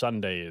loss for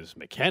Sunday is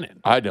McKinnon.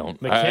 I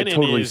don't. McKinnon I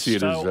totally is see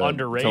it so as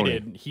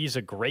underrated. Toney. He's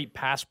a great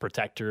pass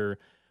protector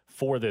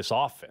for this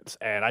offense,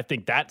 and I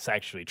think that's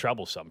actually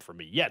troublesome for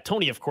me. Yeah,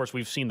 Toney, of course,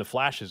 we've seen the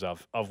flashes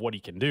of what he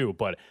can do,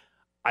 but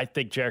I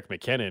think Jerick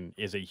McKinnon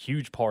is a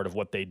huge part of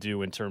what they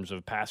do in terms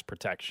of pass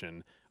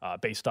protection,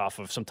 based off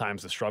of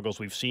sometimes the struggles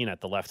we've seen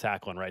at the left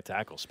tackle and right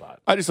tackle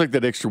spot. I just like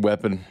that extra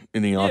weapon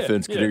in the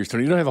offense. Kadarius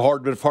Toney. You don't have a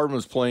Hardman. If Hardman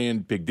was playing,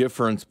 big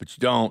difference, but you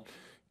don't.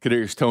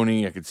 Kadarius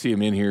Toney, I could see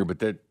him in here, but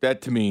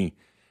that to me,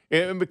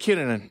 and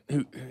McKinnon,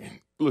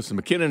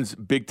 McKinnon's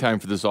big time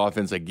for this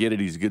offense. I get it.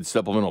 He's a good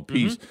supplemental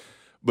piece. Mm-hmm.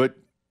 But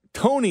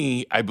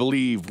Toney, I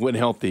believe, when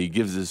healthy,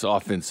 gives this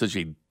offense such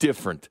a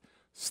different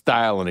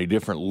style and a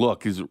different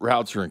look. His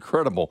routes are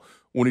incredible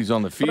when he's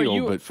on the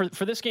field. But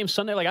for this game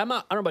Sunday, like I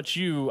don't know about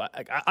you,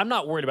 I'm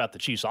not worried about the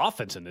Chiefs'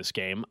 offense in this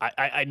game.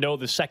 I know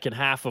the second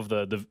half of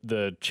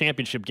the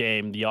championship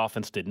game, the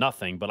offense did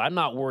nothing, but I'm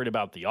not worried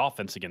about the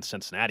offense against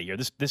Cincinnati here.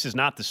 This is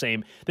not the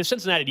same. This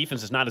Cincinnati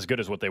defense is not as good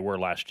as what they were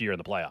last year in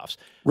the playoffs.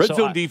 Red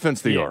zone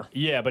defense, they are.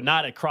 Yeah, but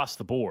not across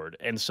the board.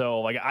 And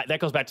so that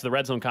goes back to the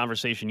red zone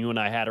conversation you and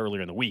I had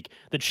earlier in the week.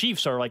 The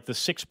Chiefs are like the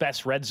sixth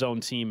best red zone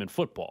team in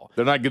football.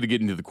 They're not good to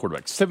get into the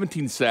quarterback.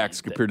 17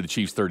 sacks compared to the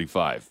Chiefs'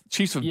 35.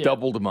 Chiefs have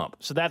doubled them up.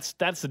 So that's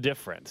the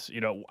difference.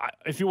 You know,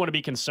 if you want to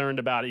be concerned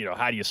about,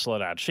 how do you slow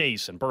down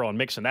Chase and Burrow and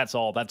Mixon, that's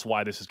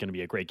why this is going to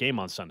be a great game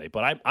on Sunday.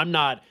 But I'm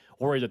not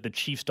worried that the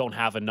Chiefs don't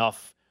have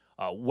enough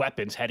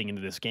weapons heading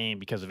into this game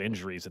because of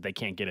injuries that they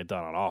can't get it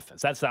done on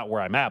offense. That's not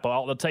where I'm at. But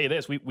I'll tell you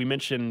this. We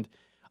mentioned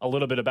a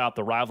little bit about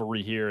the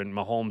rivalry here and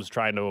Mahomes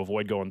trying to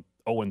avoid going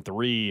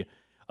 0-3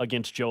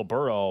 against Joe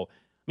Burrow.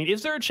 I mean,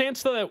 is there a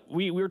chance, though, that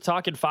we were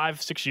talking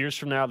 5-6 years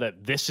from now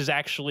that this is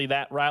actually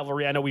that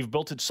rivalry? I know we've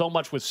built it so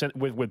much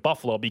with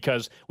Buffalo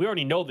because we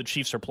already know the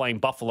Chiefs are playing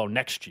Buffalo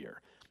next year.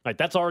 Like,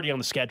 that's already on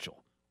the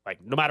schedule.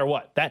 Like, no matter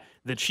what,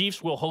 the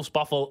Chiefs will host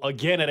Buffalo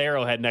again at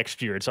Arrowhead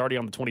next year. It's already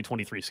on the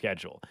 2023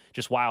 schedule.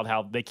 Just wild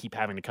how they keep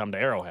having to come to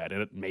Arrowhead,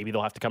 and maybe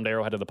they'll have to come to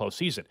Arrowhead in the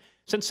postseason.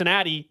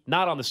 Cincinnati,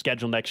 not on the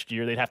schedule next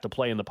year. They'd have to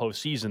play in the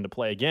postseason to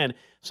play again.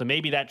 So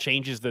maybe that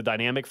changes the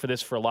dynamic for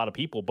this for a lot of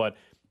people, but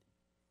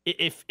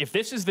if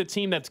this is the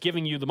team that's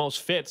giving you the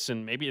most fits,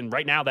 and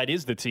right now that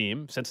is the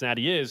team,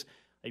 Cincinnati is,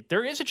 like,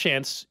 there is a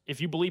chance,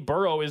 if you believe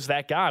Burrow is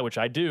that guy, which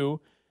I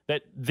do,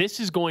 that this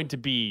is going to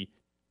be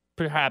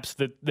perhaps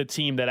the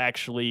team that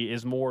actually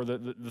is more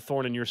the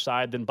thorn in your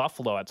side than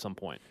Buffalo at some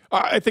point.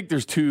 I think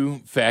there's two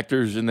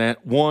factors in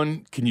that.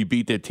 One, can you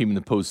beat that team in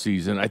the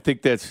postseason? I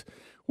think that's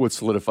what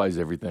solidifies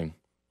everything.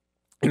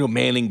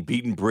 Manning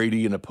beating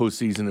Brady in a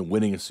postseason and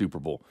winning a Super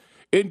Bowl.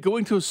 And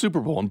going to a Super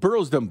Bowl, and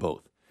Burrow's done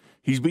both.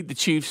 He's beat the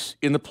Chiefs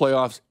in the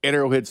playoffs at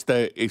Arrowhead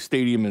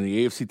Stadium in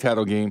the AFC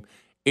title game,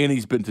 and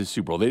he's been to the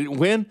Super Bowl. They didn't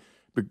win,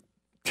 but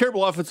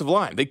terrible offensive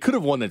line. They could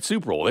have won that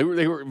Super Bowl.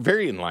 They were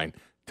very in line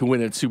to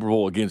win that Super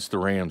Bowl against the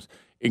Rams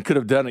and could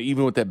have done it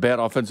even with that bad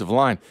offensive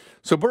line.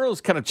 So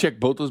Burrow's kind of checked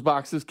both those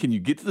boxes. Can you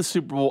get to the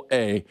Super Bowl,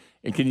 A,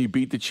 and can you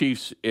beat the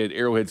Chiefs at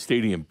Arrowhead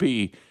Stadium,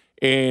 B?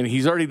 And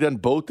he's already done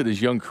both in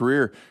his young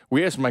career.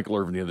 We asked Michael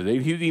Irvin the other day,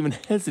 he didn't even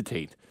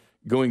hesitate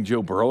going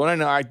Joe Burrow.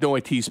 And I know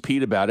I teased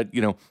Pete about it,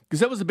 because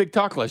that was a big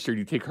talk last year.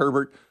 You take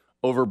Herbert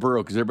over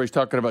Burrow because everybody's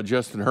talking about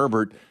Justin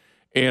Herbert.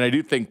 And I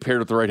do think paired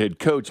with the right head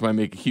coach might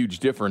make a huge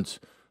difference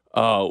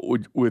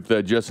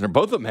with Justin.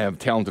 Both of them have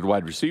talented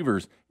wide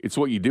receivers. It's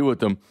what you do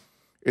with them.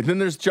 And then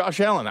there's Josh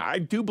Allen. I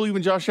do believe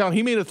in Josh Allen.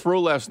 He made a throw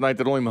last night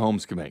that only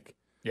Mahomes can make.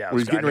 Yeah, where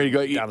he's getting ready to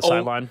go down the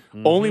sideline.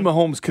 Mm-hmm. Only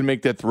Mahomes can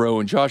make that throw,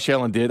 and Josh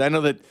Allen did. I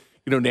know that,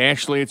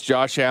 nationally it's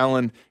Josh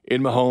Allen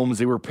and Mahomes.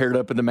 They were paired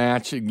up in the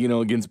match,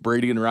 against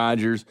Brady and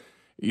Rodgers.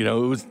 It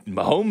was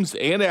Mahomes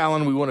and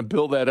Allen. We want to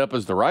build that up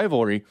as the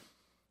rivalry,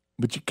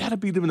 but you got to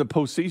beat him in the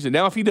postseason.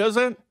 Now, if he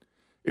doesn't,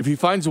 if he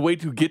finds a way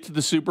to get to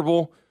the Super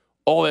Bowl,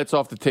 all that's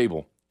off the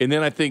table. And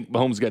then I think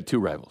Mahomes got 2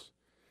 rivals.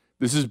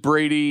 This is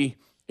Brady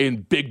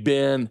and Big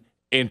Ben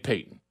and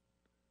Peyton.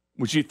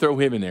 Would you throw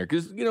him in there?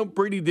 Because,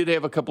 Brady did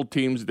have a couple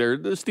teams there.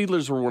 The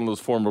Steelers were one of those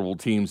formidable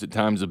teams at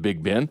times of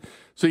Big Ben.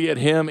 So you had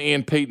him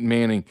and Peyton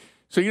Manning.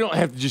 So you don't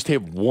have to just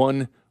have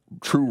one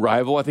true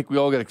rival. I think we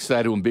all got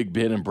excited when Big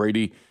Ben and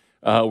Brady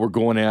were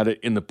going at it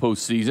in the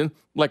postseason,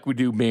 like we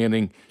do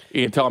Manning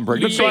and Tom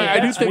Brady. So I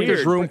do think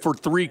there's room for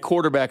 3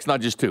 quarterbacks,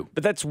 not just 2.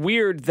 But that's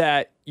weird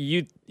that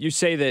you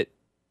say that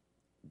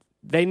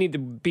they need to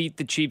beat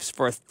the Chiefs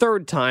for a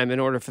 3rd time in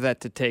order for that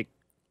to take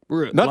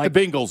root. Not the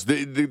Bengals.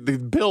 The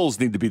Bills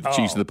need to beat the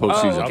Chiefs in the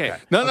postseason. Oh, okay.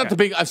 Not the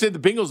Bengals. I said the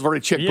Bengals have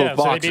already checked both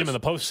boxes. They beat them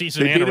in the postseason.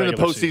 They beat them in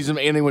the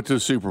postseason, and they went to the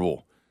Super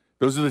Bowl.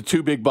 Those are the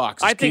 2 big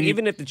boxes. I think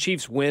even if the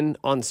Chiefs win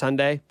on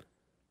Sunday,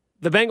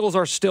 the Bengals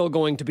are still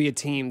going to be a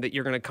team that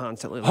you're going to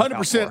constantly look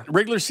 100% out for.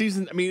 regular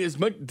season. I mean,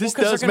 this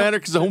does matter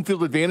because of home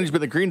field advantage, but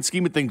in the grand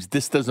scheme of things,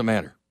 this doesn't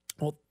matter.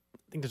 Well,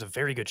 I think there's a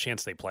very good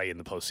chance they play in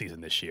the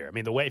postseason this year. I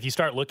mean, if you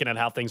start looking at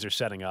how things are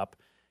setting up,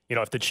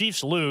 if the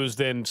Chiefs lose,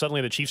 then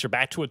suddenly the Chiefs are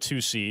back to a 2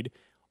 seed.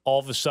 All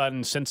of a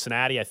sudden,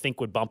 Cincinnati, I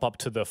think, would bump up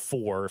to the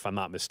 4, if I'm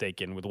not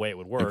mistaken, with the way it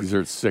would work. Because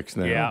they're at 6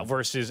 now. Yeah,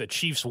 versus a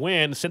Chiefs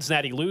win,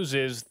 Cincinnati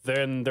loses,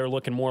 then they're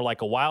looking more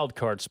like a wild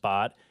card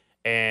spot,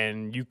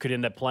 and you could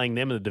end up playing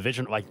them in the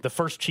division. Like the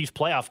first Chiefs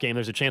playoff game,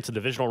 there's a chance a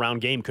divisional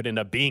round game could end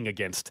up being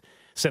against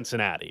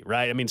Cincinnati,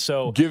 right? I mean,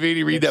 so give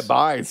Andy Reid that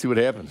bye and see what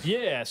happens.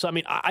 Yeah, so I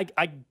mean,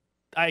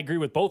 I agree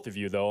with both of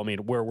you, though. I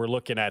mean, where we're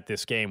looking at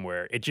this game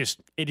where it just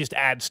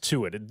adds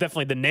to it.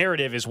 Definitely, the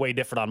narrative is way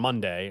different on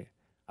Monday.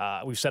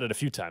 We've said it a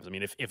few times. I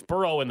mean, if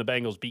Burrow and the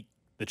Bengals beat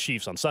the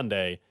Chiefs on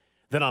Sunday,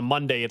 then on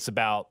Monday it's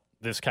about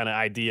this kind of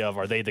idea of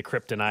are they the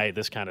kryptonite,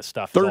 this kind of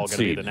stuff. Third is all going to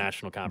be seed. the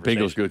national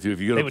conversation. Bengals go to. If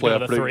you go to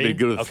playoff, they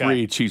go to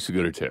 3. Chiefs will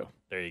go to 2.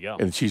 There you go.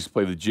 And the Chiefs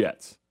play the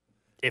Jets.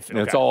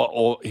 It's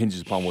all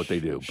hinges upon what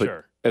they do. But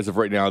sure. As of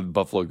right now,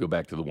 Buffalo go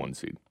back to the 1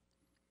 seed,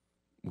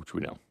 which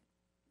we know.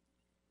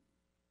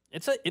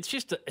 It's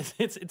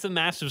a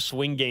massive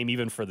swing game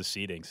even for the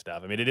seeding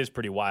stuff. I mean, it is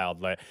pretty wild.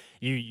 Like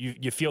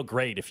you feel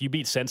great if you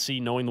beat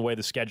Cincy, knowing the way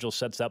the schedule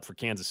sets up for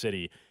Kansas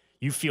City.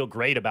 You feel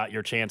great about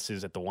your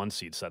chances at the 1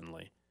 seed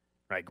suddenly,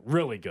 right?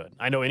 Really good.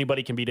 I know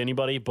anybody can beat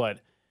anybody,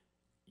 but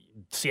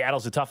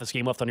Seattle's the toughest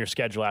game left on your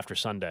schedule after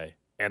Sunday,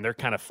 and they're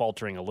kind of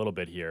faltering a little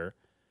bit here,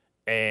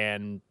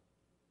 and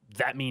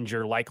that means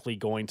you're likely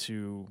going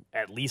to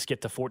at least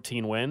get to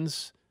 14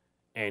 wins.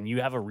 And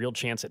you have a real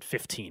chance at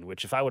 15,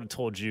 which if I would have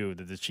told you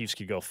that the Chiefs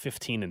could go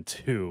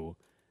 15-2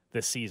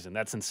 this season,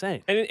 that's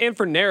insane. And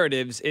for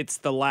narratives, it's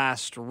the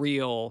last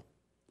real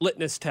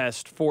litmus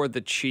test for the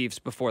Chiefs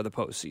before the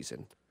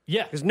postseason.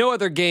 Yeah. Because no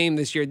other game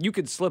this year, you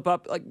could slip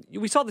up. Like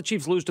we saw the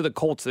Chiefs lose to the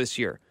Colts this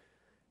year.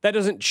 That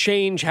doesn't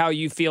change how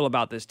you feel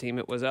about this team.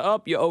 It was,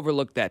 you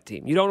overlooked that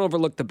team. You don't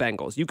overlook the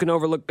Bengals. You can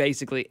overlook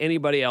basically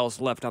anybody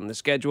else left on the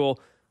schedule.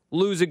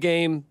 Lose a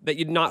game that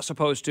you're not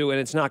supposed to, and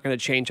it's not going to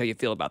change how you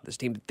feel about this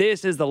team.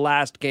 This is the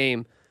last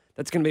game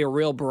that's going to be a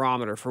real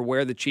barometer for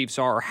where the Chiefs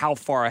are or how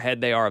far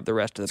ahead they are of the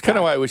rest of the pack. It's kind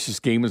of why I wish this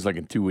game was like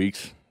in 2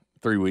 weeks,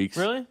 3 weeks.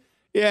 Really?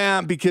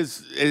 Yeah,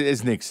 because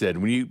as Nick said,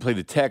 when you play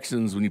the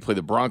Texans, when you play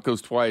the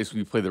Broncos twice, when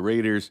you play the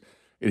Raiders,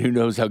 and who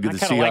knows how good the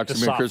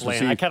Seahawks are on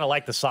Christmas Eve. I kind of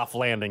like the soft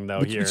landing,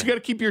 though, here. But you got to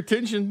keep your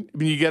attention. I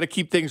mean, you got to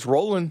keep things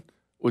rolling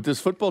with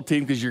this football team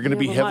because you're going to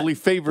be heavily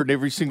favored in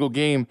every single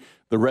game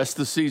the rest of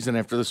the season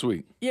after this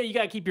week. Yeah, you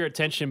got to keep your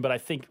attention, but I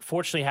think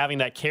fortunately having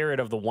that carrot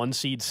of the 1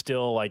 seed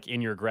still like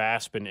in your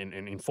grasp and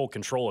in full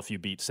control if you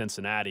beat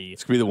Cincinnati.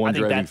 It's going to be the one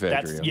driving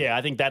factor. Yeah,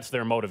 I think that's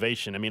their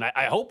motivation. I mean,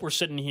 I hope we're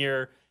sitting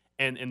here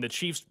and the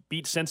Chiefs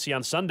beat Cincy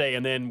on Sunday,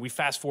 and then we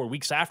fast forward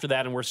weeks after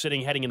that and we're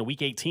heading into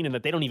Week 18 and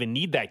that they don't even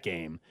need that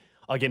game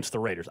against the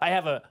Raiders. I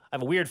have a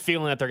weird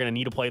feeling that they're going to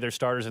need to play their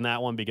starters in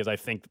that one because I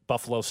think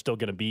Buffalo's still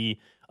going to be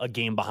a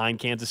game behind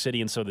Kansas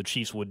City, and so the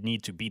Chiefs would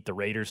need to beat the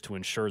Raiders to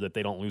ensure that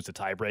they don't lose the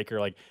tiebreaker.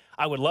 Like,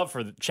 I would love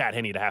for Chad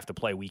Henne to have to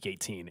play Week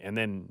 18, and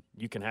then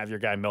you can have your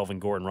guy Melvin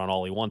Gordon run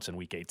all he wants in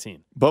Week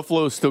 18.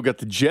 Buffalo's still got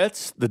the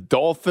Jets, the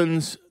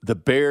Dolphins, the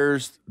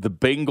Bears, the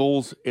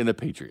Bengals, and the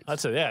Patriots.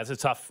 It's a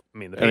tough.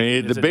 The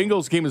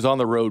Bengals game is on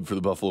the road for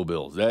the Buffalo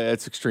Bills.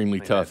 That's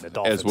extremely tough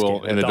as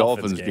well, and the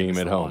Dolphins game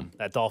at home.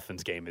 That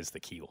Dolphins game is the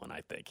key one,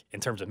 I think, in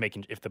terms of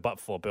making. If the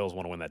Buffalo Bills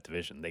want to win that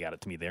division, they're going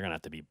to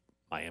have to beat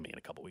Miami in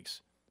a couple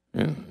weeks.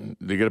 Yeah,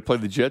 they got to play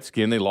the Jets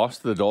again. They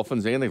lost to the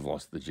Dolphins and they've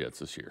lost to the Jets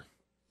this year.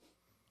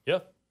 Yeah.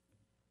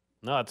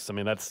 No,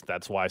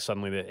 that's why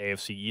suddenly the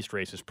AFC East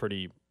race is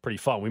pretty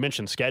fun. We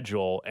mentioned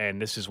schedule,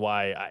 and this is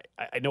why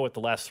I know what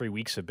the last 3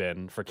 weeks have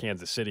been for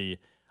Kansas City.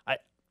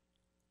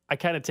 I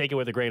kind of take it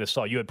with a grain of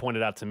salt. You had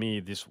pointed out to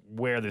me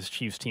where this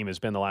Chiefs team has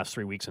been the last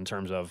 3 weeks in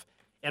terms of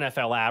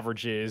NFL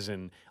averages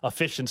and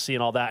efficiency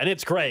and all that, and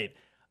it's great.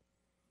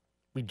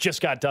 we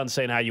just got done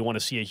saying how you want to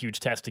see a huge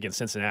test against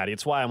Cincinnati.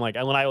 It's why I'm like,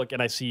 when I look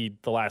and I see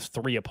the last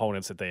 3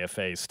 opponents that they have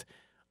faced,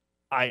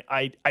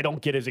 I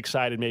don't get as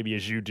excited maybe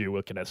as you do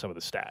looking at some of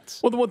the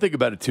stats. Well, the one thing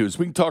about it, too, is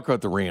we can talk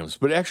about the Rams,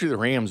 but actually the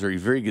Rams are a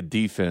very good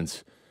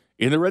defense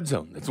in the red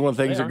zone. That's one of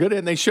the things they're good at,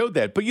 and they showed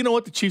that. But you know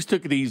what? The Chiefs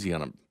took it easy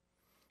on them.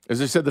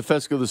 As I said to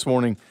Fesco this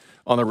morning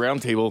on the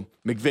roundtable,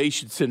 McVay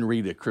should send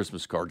Reed a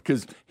Christmas card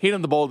because he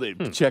handed the ball to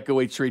Pacheco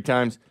 8 straight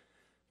times.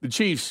 The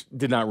Chiefs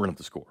did not run up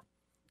the score.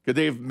 Could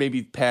they have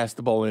maybe passed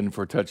the ball in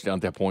for a touchdown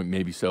at that point?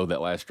 Maybe so,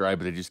 that last drive,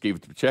 but they just gave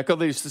it to Pacheco.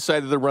 They just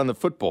decided to run the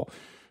football.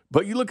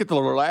 But you look at the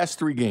last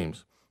 3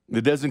 games.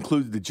 That does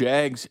include the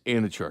Jags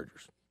and the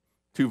Chargers.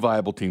 2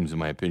 viable teams, in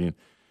my opinion.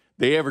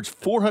 They average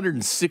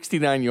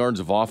 469 yards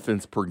of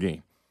offense per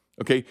game.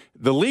 Okay,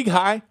 the league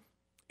high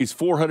is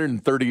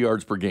 430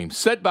 yards per game,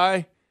 set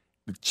by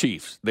the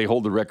Chiefs. They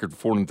hold the record for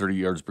 430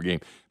 yards per game.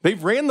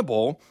 They've ran the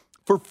ball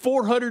for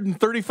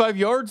 435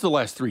 yards the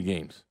last 3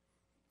 games.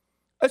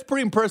 That's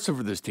pretty impressive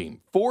for this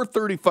team.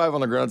 435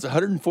 on the ground. It's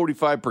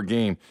 145 per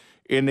game.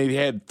 And they've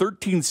had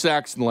 13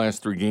 sacks in the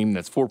last 3 games.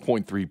 That's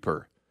 4.3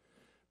 per.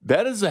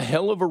 That is a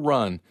hell of a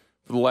run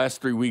for the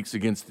last 3 weeks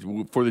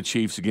for the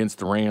Chiefs, against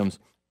the Rams,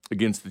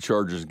 against the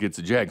Chargers, against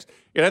the Jags.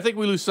 And I think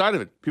we lose sight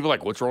of it. People are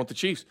like, what's wrong with the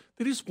Chiefs?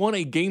 They just won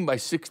a game by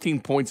 16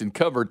 points and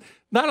covered.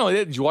 Not only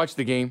that, did you watch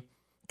the game?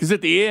 Because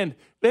at the end,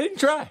 they didn't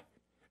try.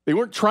 They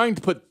weren't trying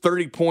to put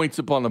 30 points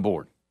up on the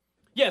board.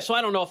 Yeah, so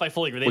I don't know if I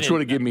fully agree. Which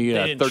would have given me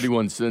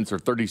 31 cents or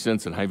 30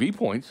 cents in Hy-Vee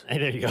points. Hey,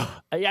 there you go.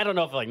 I don't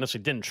know if I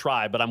necessarily didn't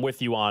try, but I'm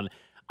with you on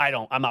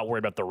I'm not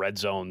worried about the red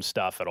zone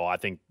stuff at all. I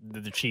think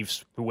the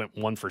Chiefs, who went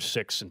 1 for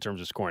 6 in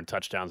terms of scoring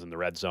touchdowns in the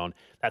red zone,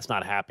 that's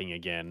not happening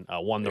again.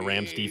 One, the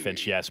Rams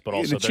defense, yes, but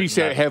also the Chiefs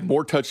have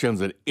more touchdowns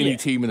than any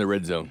team in the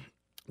red zone.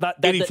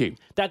 Any team.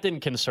 That didn't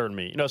concern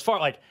me. As far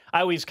I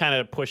always kind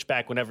of push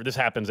back whenever this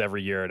happens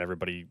every year and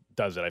everybody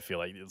does it. I feel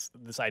like it's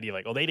this idea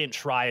like, they didn't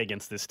try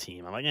against this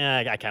team. I'm like,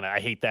 I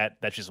hate that.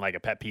 That's just like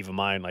a pet peeve of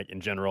mine. Like in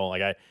general,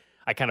 like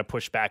I kind of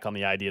push back on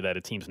the idea that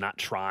a team's not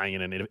trying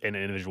in an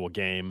individual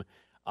game.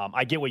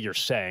 I get what you're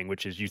saying,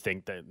 which is you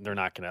think that they're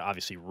not going to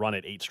obviously run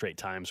it 8 straight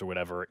times or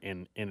whatever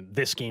in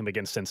this game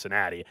against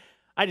Cincinnati.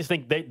 I just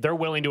think they're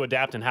willing to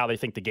adapt in how they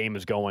think the game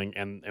is going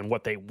and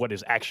what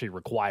is actually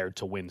required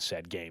to win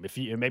said game.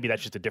 Maybe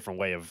that's just a different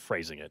way of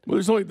phrasing it. Well,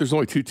 there's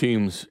only 2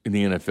 teams in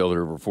the NFL that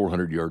are over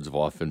 400 yards of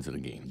offense in a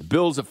game. The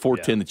Bills at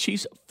 410, the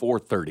Chiefs at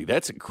 430.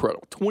 That's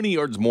incredible. 20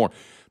 yards more.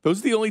 Those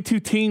are the only 2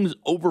 teams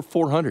over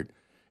 400.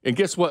 And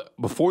guess what?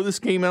 Before this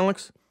game,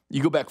 Alex,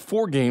 you go back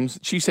 4 games,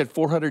 Chiefs had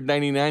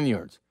 499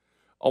 yards,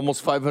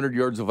 almost 500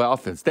 yards of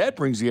offense. That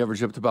brings the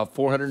average up to about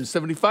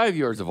 475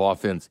 yards of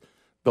offense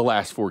the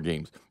last 4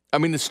 games. I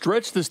mean, the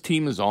stretch this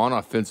team is on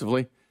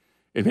offensively,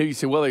 and maybe you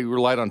say, well, they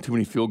relied on too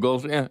many field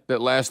goals. Yeah,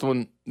 that last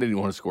one, they didn't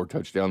want to score a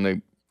touchdown.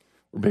 They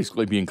were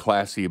basically being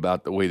classy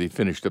about the way they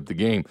finished up the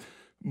game.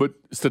 But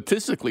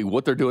statistically,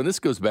 what they're doing, this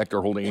goes back to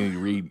our whole Andy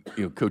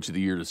Reid, Coach of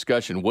the Year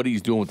discussion, what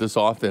he's doing with this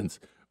offense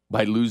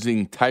by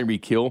losing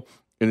Tyreek Hill,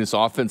 and this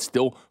offense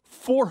still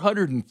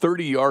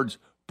 430 yards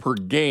per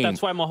game.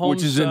 That's why Mahomes,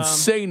 which is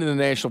insane in the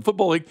National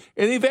Football League,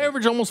 and they've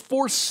averaged almost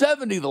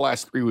 470 the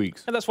last 3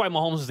 weeks. And that's why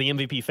Mahomes is the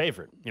MVP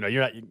favorite.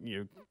 You're not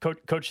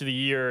Coach of the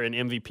Year and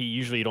MVP.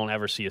 Usually, you don't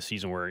ever see a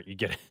season where you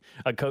get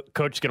a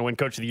coach is going to win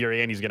Coach of the Year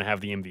and he's going to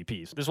have the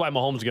MVPs. This is why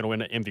Mahomes is going to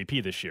win an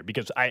MVP this year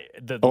because by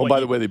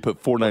the way, they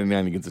put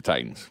 $4.99 against the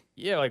Titans.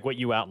 Yeah, like what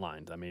you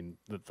outlined. I mean,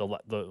 the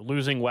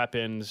losing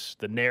weapons,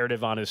 the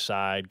narrative on his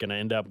side, going to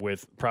end up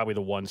with probably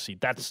the 1 seed.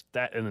 That's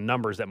that, and the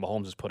numbers that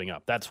Mahomes is putting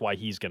up. That's why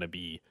he's going to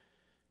be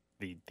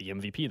the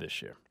MVP this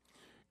year.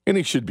 And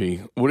he should be.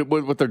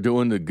 What they're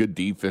doing, the good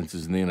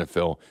defenses in the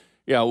NFL.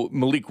 Yeah,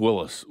 Malik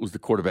Willis was the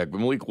quarterback,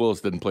 but Malik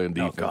Willis didn't play on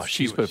defense. Oh, gosh,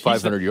 He's put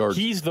 500 yards.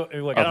 He's the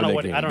like I don't know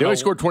what I don't They know. only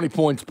scored 20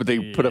 points, but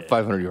they put up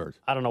 500 yards.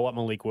 I don't know what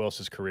Malik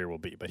Willis's career will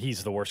be, but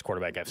he's the worst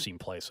quarterback I've seen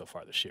play so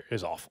far this year.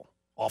 It's awful.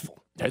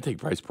 I take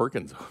Bryce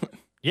Perkins.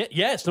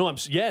 Yes.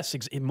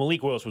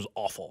 Malik Willis was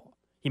awful.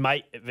 He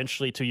might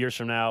eventually 2 years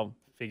from now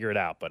figure it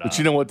out. But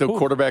you know what? The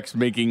quarterbacks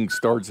making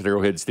starts at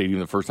Arrowhead Stadium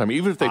the first time,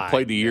 even if they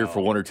played the year for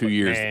 1 or 2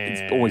 years,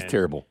 it's always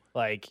terrible.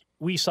 Like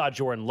we saw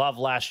Jordan Love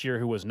last year,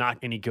 who was not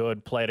any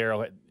good, played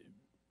Arrowhead.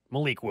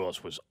 Malik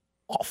Willis was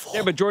awful.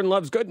 Yeah, but Jordan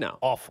Love's good now.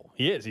 Awful.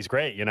 He is. He's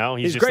great.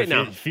 He's great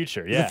now.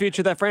 Future. He's Yeah. the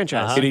future of that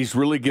franchise. And he's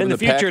really giving the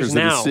Packers a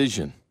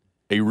decision,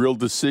 a real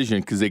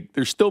decision, because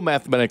they're still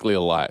mathematically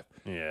alive.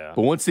 Yeah.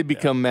 But once they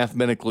become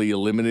mathematically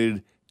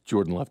eliminated,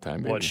 Jordan Love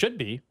time. Well, it should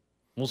be.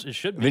 It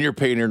should be. Then you're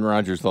paying Aaron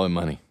Rodgers all that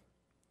money.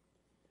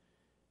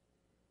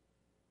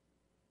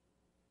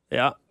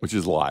 Yeah. Which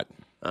is a lot.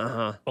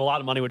 A lot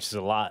of money, which is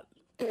a lot.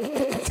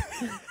 A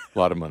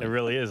lot of money. It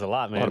really is a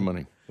lot, man. A lot of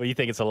money. Well, you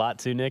think it's a lot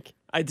too, Nick?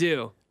 I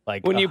do.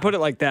 Like when you put it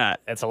like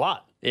that, it's a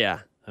lot.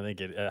 Yeah. I think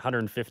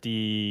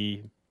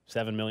 $157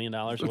 million.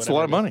 It's a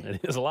lot of money.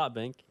 It is a lot,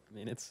 Bink. I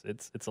mean, it's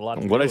a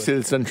lot. What I said,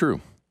 it's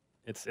untrue.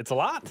 It's a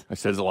lot. I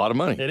said it's a lot of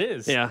money. It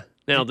is. Yeah.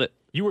 Nailed it.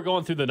 You were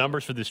going through the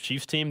numbers for this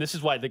Chiefs team. This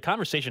is why the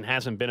conversation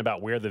hasn't been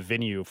about where the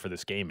venue for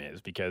this game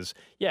is because,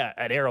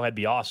 at Arrowhead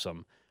be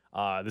awesome.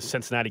 The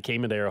Cincinnati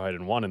came into Arrowhead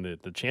and won in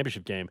the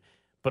championship game.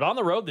 But on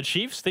the road, the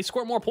Chiefs, they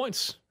scored more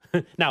points.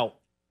 Now,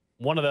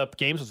 one of the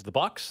games was the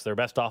Bucs, their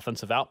best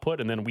offensive output,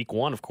 and then week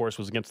 1, of course,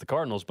 was against the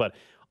Cardinals. But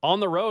on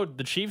the road,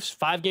 the Chiefs,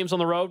 5 games on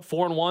the road,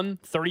 4-1,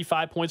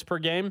 35 points per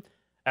game.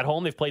 At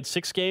home, they've played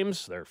 6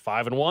 games. They're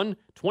 5-1,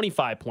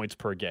 25 points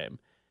per game.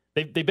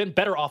 They've been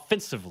better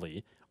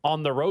offensively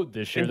on the road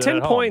this year. And than 10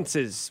 at home. points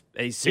is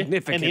a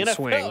significant in the NFL,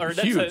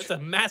 swing. Huge. That's a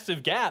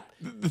massive gap.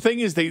 The thing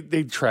is,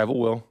 they travel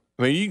well.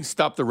 I mean, you can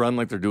stop the run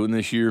like they're doing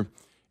this year.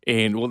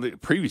 And, well, the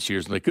previous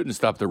years, when they couldn't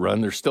stop the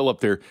run, they're still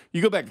up there.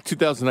 You go back to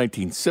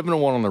 2019,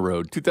 7-1 on the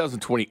road.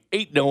 2020,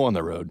 8-0 on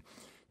the road.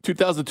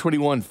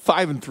 2021,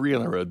 5-3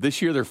 on the road.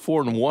 This year, they're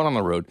 4-1 on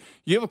the road.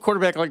 You have a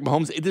quarterback like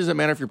Mahomes, it doesn't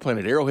matter if you're playing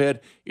at Arrowhead.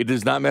 It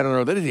does not matter on the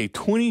road. That is a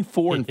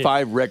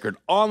 24-5 record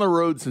on the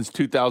road since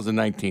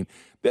 2019.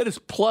 That is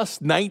plus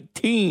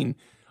 19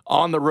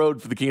 on the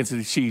road for the Kansas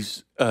City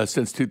Chiefs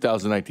since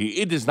 2019.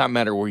 It does not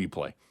matter where you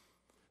play.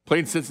 Play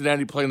in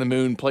Cincinnati, play in the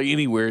Moon, play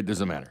anywhere, it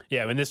doesn't matter.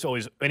 Yeah, and this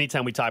always,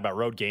 anytime we talk about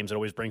road games, it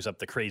always brings up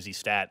the crazy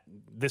stat.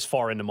 This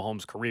far into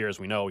Mahomes' career, as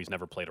we know, he's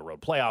never played a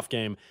road playoff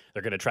game.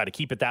 They're going to try to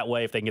keep it that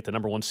way. If they can get the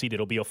number 1 seed,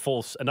 it'll be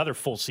another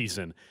full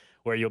season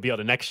where you'll be able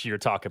to next year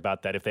talk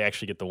about that if they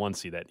actually get the 1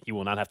 seed, that he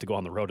will not have to go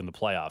on the road in the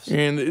playoffs.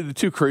 And the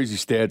 2 crazy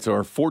stats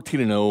are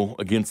 14-0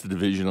 against the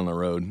division on the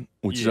road,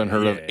 which is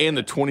unheard of, and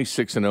the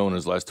 26-0 in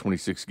his last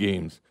 26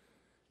 games.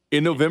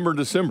 In November and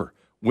December,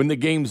 when the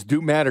games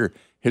do matter,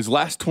 his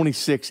last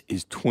 26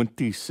 is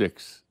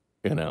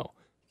 26-0.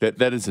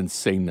 That is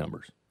insane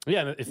numbers.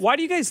 Yeah. Why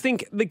do you guys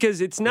think?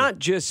 Because it's not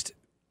just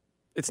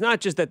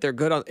that they're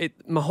good on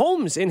it.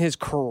 Mahomes in his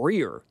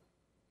career,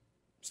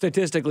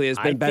 statistically, has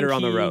been better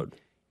on the road.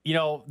 You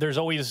know, there's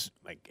always,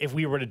 like, if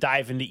we were to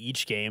dive into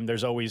each game,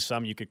 there's always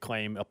some you could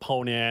claim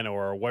opponent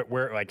or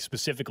where like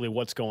specifically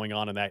what's going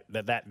on in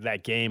that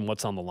game,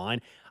 what's on the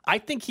line. I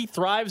think he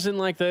thrives in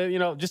like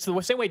just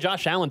the same way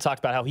Josh Allen talked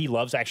about how he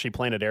loves actually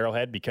playing at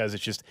Arrowhead because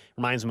it just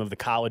reminds him of the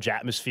college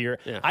atmosphere.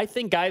 Yeah. I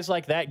think guys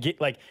like that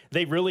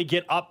they really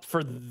get up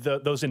for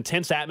those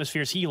intense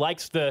atmospheres. He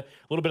likes the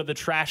little bit of the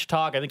trash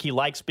talk. I think he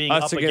likes being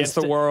us up against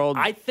the world.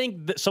 I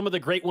think that some of the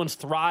great ones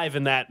thrive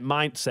in that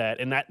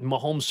mindset, and that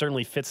Mahomes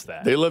certainly fits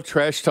that. They love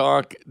trash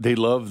talk. They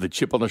love the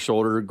chip on the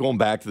shoulder. Going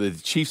back to the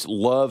Chiefs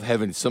love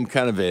having some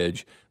kind of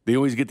edge. They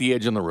always get the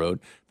edge on the road.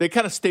 They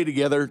kind of stay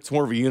together. It's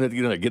more of a unit,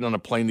 getting on a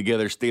plane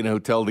together, staying in a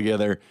hotel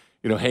together,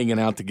 hanging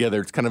out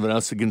together. It's kind of an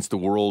us against the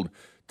world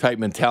type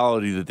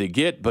mentality that they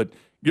get. But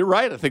you're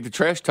right. I think the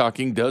trash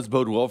talking does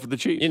bode well for the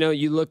Chiefs.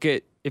 You look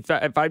at, if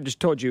I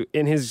just told you,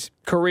 in his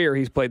career,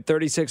 he's played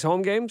 36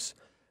 home games,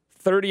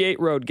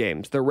 38 road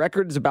games. The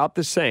record's about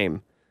the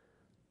same,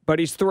 but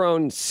he's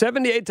thrown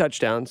 78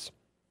 touchdowns,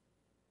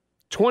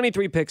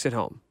 23 picks at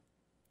home.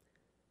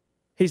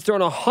 He's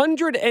thrown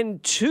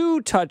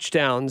 102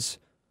 touchdowns,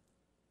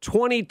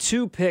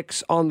 22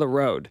 picks on the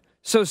road.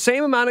 So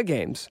same amount of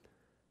games,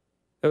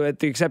 at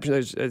the exception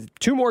there's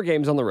 2 more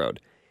games on the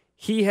road.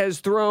 He has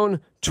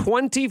thrown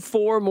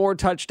 24 more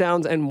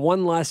touchdowns and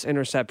 1 less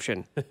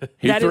interception.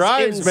 He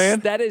thrives, man.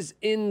 That is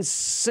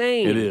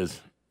insane. It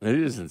is. It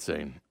is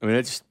insane. I mean,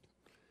 it's.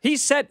 He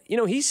said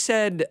in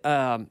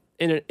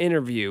an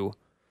interview,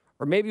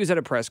 or maybe he was at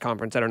a press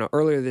conference, I don't know,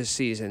 earlier this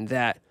season,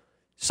 that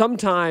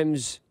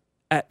sometimes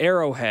at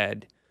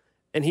Arrowhead,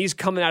 and he's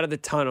coming out of the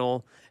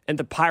tunnel, and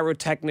the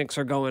pyrotechnics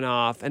are going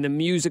off, and the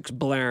music's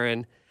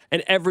blaring,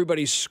 and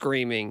everybody's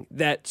screaming,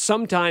 that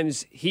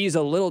sometimes he's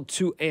a little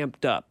too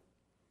amped up.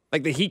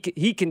 Like, that he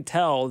can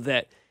tell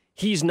that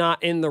he's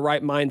not in the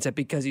right mindset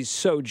because he's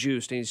so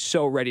juiced and he's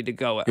so ready to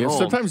go at home.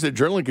 Sometimes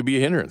adrenaline could be a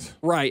hindrance.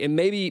 Right, and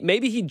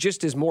maybe he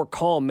just is more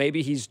calm.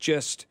 Maybe he's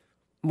just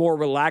more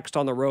relaxed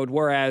on the road,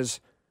 whereas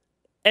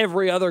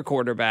every other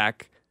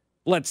quarterback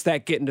lets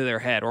that get into their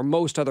head, or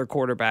most other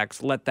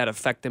quarterbacks let that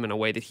affect them in a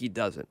way that he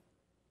doesn't.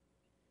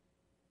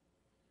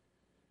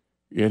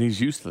 Yeah, and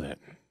he's used to that.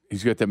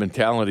 He's got that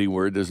mentality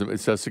where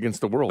it's us against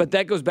the world. But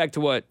that goes back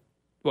to what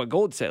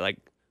Gold said. Like,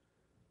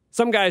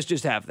 some guys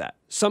just have that.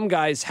 Some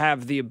guys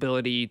have the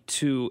ability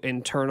to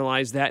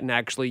internalize that and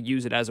actually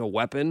use it as a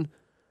weapon,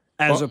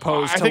 as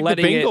opposed to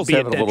letting it be a detriment. I think the Bengals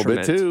have it a little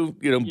bit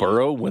too.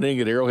 Burrow winning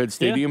at Arrowhead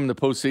Stadium in the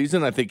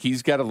postseason, I think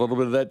he's got a little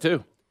bit of that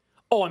too.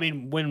 Oh, I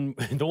mean, when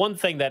the one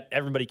thing that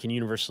everybody can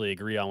universally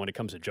agree on when it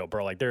comes to Joe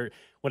Burrow,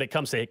 when it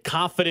comes to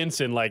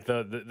confidence and like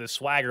the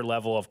swagger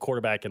level of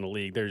quarterback in the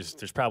league, there's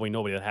probably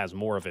nobody that has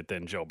more of it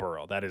than Joe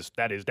Burrow. That is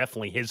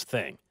definitely his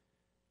thing.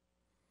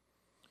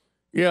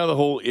 Yeah, the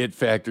whole it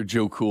factor,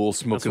 Joe Cool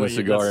smoking a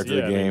cigar after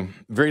the game,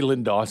 very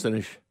Lynn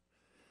Dawson-ish.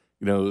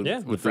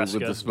 With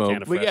the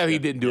smoke. But yeah, he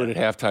didn't do it at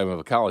halftime of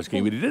a college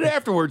game, but he did it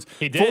afterwards.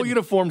 He did. Full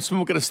uniform,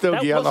 smoking a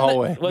stogie out in the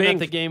hallway. Wasn't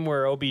that the game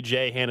where OBJ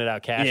handed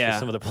out cash to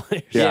some of the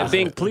players? Yeah,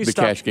 Bing, please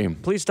stop. Cash game.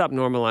 Please stop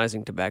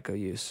normalizing tobacco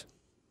use.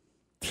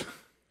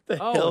 The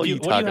hell are you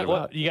talking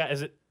about?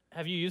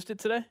 Have you used it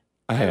today?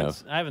 I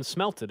have. I haven't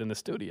smelt it in the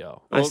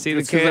studio. I see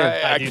the can.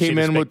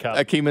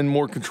 I came in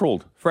more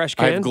controlled. Fresh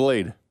can. I have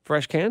Glade.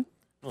 Fresh can.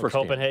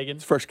 Copenhagen.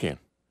 It's fresh can.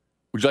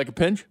 Would you like a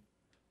pinch?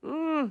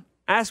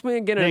 Ask me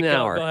again in Nick, an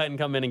hour. Go ahead and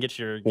come in and get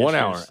your 1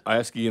 hour. I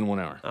ask you in 1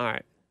 hour. All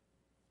right.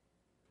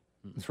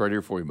 It's right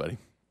here for you, buddy.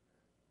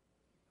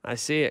 I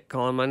see it.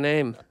 Calling my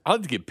name. I'll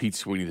have to get Pete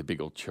Sweeney the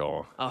big old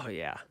chaw. Oh,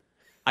 yeah.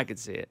 I could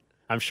see it.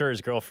 I'm sure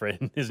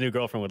his new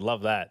girlfriend would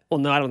love that. Well,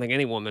 no, I don't think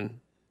any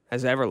woman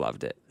has ever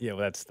loved it. Yeah,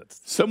 well, that's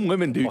Some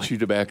women do chew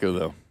tobacco,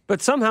 though.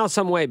 But somehow,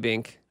 some way,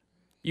 Bink,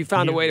 you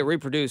found a way to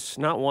reproduce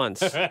not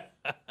once.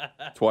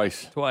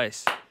 Twice.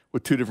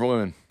 With 2 different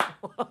women.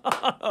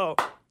 Oh.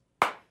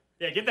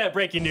 Yeah, get that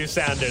breaking news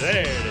sounder.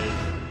 There it is.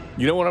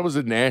 You know, when I was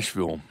in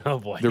Nashville, Oh,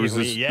 boy. there was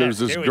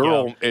this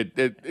girl at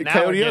Now we're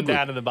Coyote getting Ugly.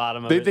 down to the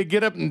bottom of They it.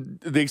 get up and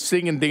they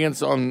sing and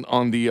dance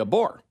on the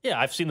bar. Yeah,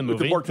 I've seen the With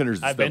movie. the bartenders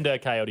and I've stuff. been to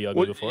Coyote Ugly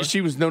Well, before.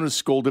 She was known as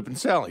Skull Dippin'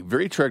 Sally.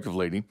 Very attractive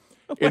lady.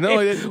 And not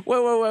only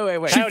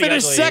that, Wait. she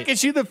finished second.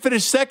 She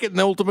finished second in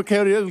the Ultimate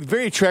Coyote Ugly.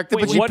 Very attractive,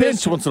 but she what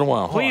pinched is- once in a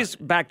while. Please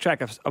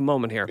backtrack a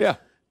moment here. Yeah.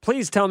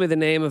 Please tell me the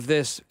name of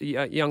this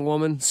young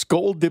woman.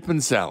 Skull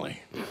Dippin'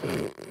 Sally.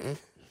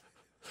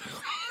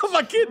 I'm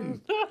not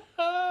kidding.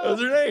 That was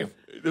her name.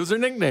 It was her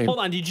nickname. Hold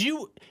on.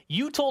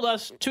 You told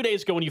us 2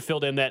 days ago when you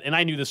filled in that, and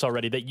I knew this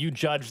already, that you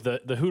judged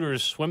the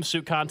Hooters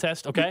swimsuit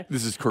contest, okay?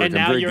 This is correct. And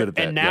I'm now very you're- good at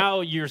that. And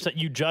now you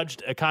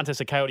judged a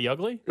contest at Coyote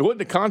Ugly? It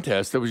wasn't a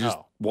contest. I was just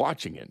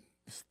watching it.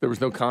 There was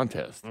no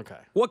contest. Okay.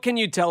 What can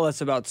you tell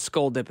us about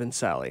Skull Dippin'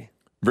 Sally?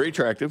 Very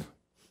attractive.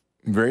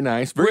 Very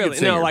nice. Very Really? good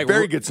singer. No, like,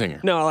 very good singer.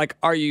 No, like,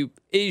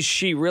 is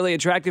she really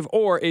attractive,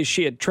 or is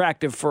she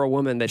attractive for a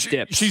woman that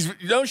dips? She's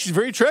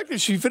very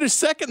attractive. She finished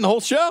second in the whole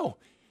show.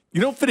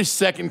 You don't finish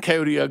second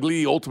Coyote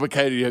Ugly, Ultimate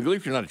Coyote Ugly,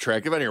 if you're not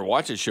attractive. I didn't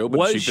watch the show, but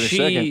Was she finished she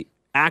second.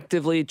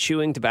 actively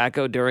chewing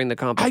tobacco during the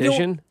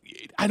competition?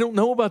 I don't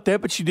know about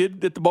that, but she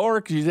did at the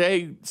bar. She said,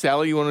 "Hey,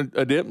 Sally, you want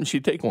a dip?" And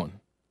she'd take one.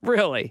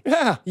 Really?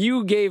 Yeah.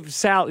 You gave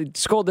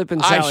Skull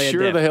Dippin' Sally I a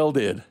sure dip. the hell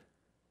did.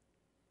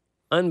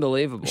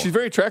 Unbelievable. She's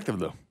very attractive,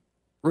 though.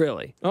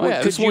 Really? Oh, Well, yeah.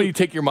 could This is when you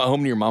take your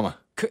home to your mama.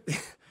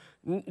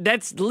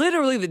 That's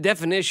literally the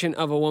definition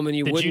of a woman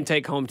you wouldn't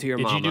take home to your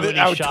Did mama. you do any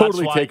I would shots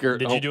totally while, take her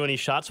Did home. you do any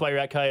shots while you're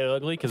at Coyote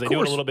Ugly? Because they do it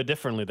course. a little bit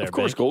differently there, Of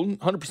course, Bink. Golden,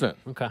 100%.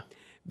 Okay.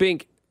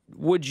 Bink,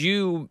 would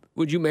you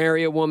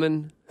marry a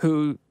woman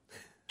who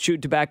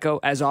chewed tobacco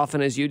as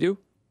often as you do?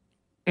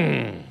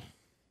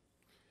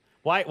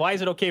 Why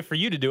is it okay for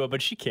you to do it,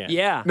 but she can't?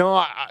 Yeah.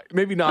 No,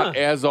 maybe not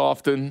as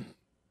often,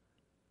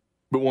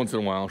 but once in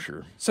a while,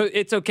 sure. So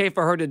it's okay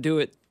for her to do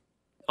it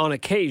on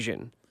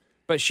occasion,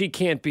 but she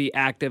can't be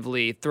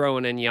actively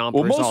throwing in yompers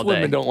Well, most all day.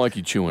 women don't like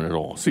you chewing at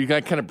all. So you got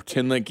to kind of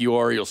pretend like you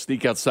are. You'll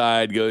sneak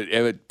outside,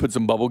 go put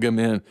some bubble gum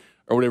in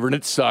or whatever, and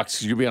it sucks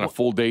because you'll be on a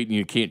full date and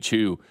you can't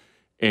chew,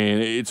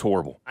 and it's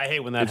horrible. I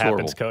hate when that It's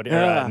happens, horrible. Cody.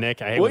 Or,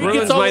 Nick. I hate Well, when it that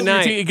gets happens. all over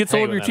your teeth. It gets I all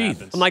hate over your when that teeth.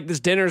 happens. I'm like, this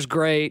dinner's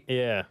great.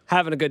 Yeah.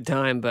 Having a good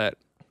time, but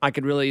I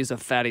could really use a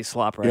fatty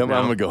slop right Yeah, now.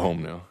 I'm going to go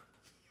home now.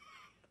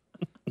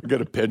 I got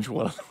to pinch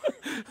one.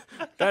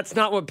 That's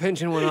not what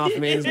pinching one off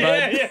means,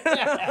 bud.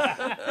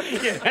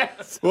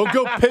 Yes. We'll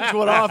go pinch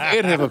one off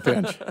and have a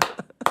pinch.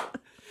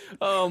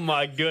 Oh,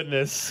 my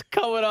goodness.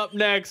 Coming up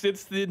next,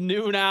 it's the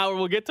noon hour.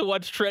 We'll get to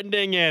what's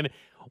trending, and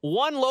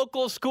one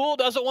local school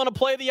doesn't want to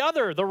play the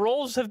other. The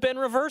roles have been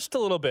reversed a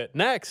little bit.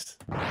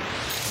 Next.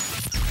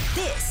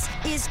 This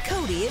is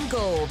Cody and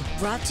Gold,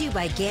 brought to you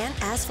by Gann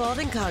Asphalt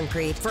and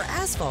Concrete. For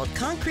asphalt,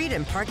 concrete,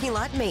 and parking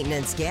lot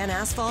maintenance, Gann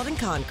Asphalt and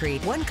Concrete.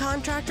 One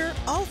contractor,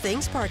 all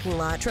things parking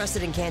lot.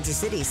 Trusted in Kansas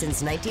City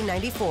since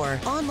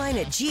 1994. Online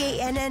at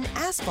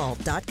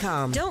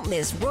GANNasphalt.com. Don't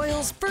miss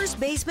Royals first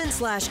baseman /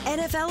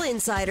 NFL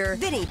insider,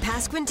 Vinny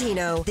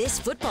Pasquantino. This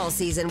football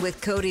season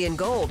with Cody and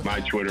Gold. My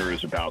Twitter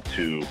is about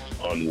to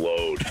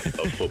unload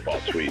of football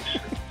tweets.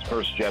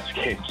 First Jets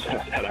game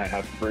that I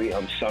have free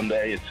on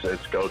Sunday.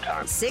 It's go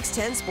time.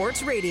 610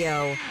 Sports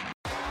Radio.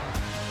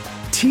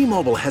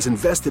 T-Mobile has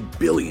invested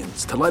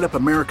billions to light up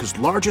America's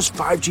largest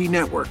 5G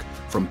network,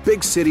 from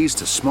big cities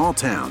to small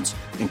towns,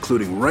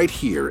 including right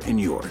here in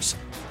yours.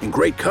 And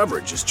great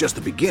coverage is just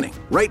the beginning.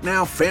 Right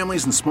now,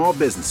 families and small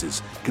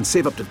businesses can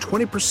save up to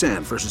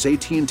 20% versus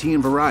AT&T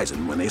and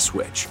Verizon when they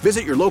switch.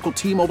 Visit your local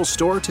T-Mobile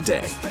store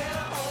today.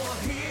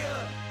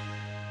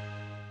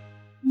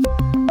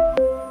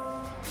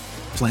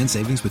 Plan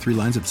savings with 3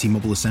 lines of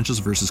T-Mobile Essentials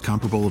versus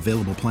comparable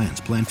available plans.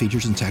 Plan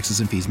features and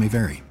taxes and fees may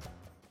vary.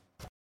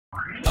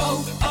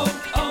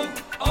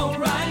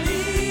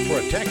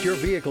 Protect your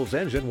vehicle's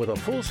engine with a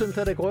full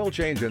synthetic oil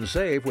change and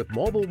save with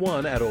Mobile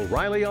One at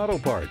O'Reilly Auto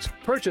Parts.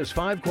 Purchase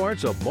 5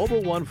 quarts of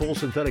Mobile One full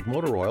synthetic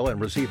motor oil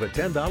and receive a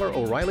 $10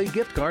 O'Reilly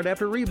gift card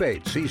after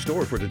rebate. See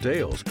store for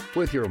details.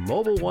 With your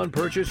Mobile One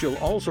purchase, you'll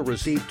also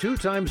receive 2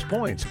 times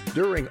points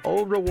during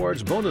O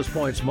Rewards Bonus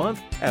Points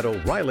Month at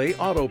O'Reilly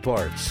Auto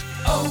Parts.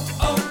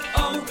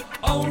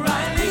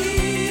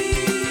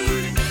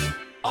 O'Reilly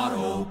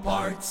Auto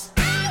Parts.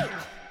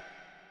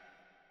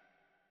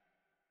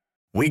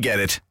 We get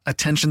it.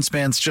 Attention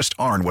spans just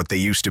aren't what they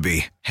used to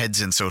be. Heads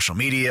in social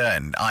media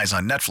and eyes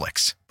on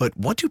Netflix. But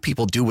what do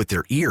people do with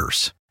their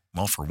ears?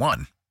 Well, for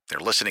one, they're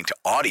listening to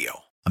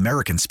audio.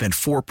 Americans spend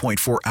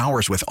 4.4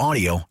 hours with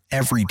audio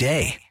every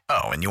day.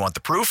 Oh, and you want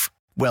the proof?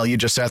 Well, you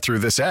just sat through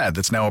this ad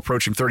that's now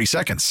approaching 30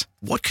 seconds.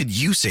 What could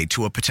you say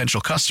to a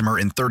potential customer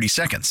in 30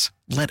 seconds?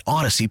 Let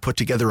Odyssey put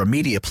together a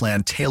media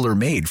plan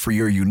tailor-made for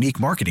your unique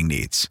marketing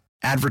needs.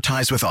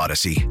 Advertise with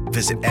Odyssey.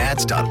 Visit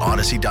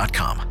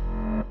ads.odyssey.com.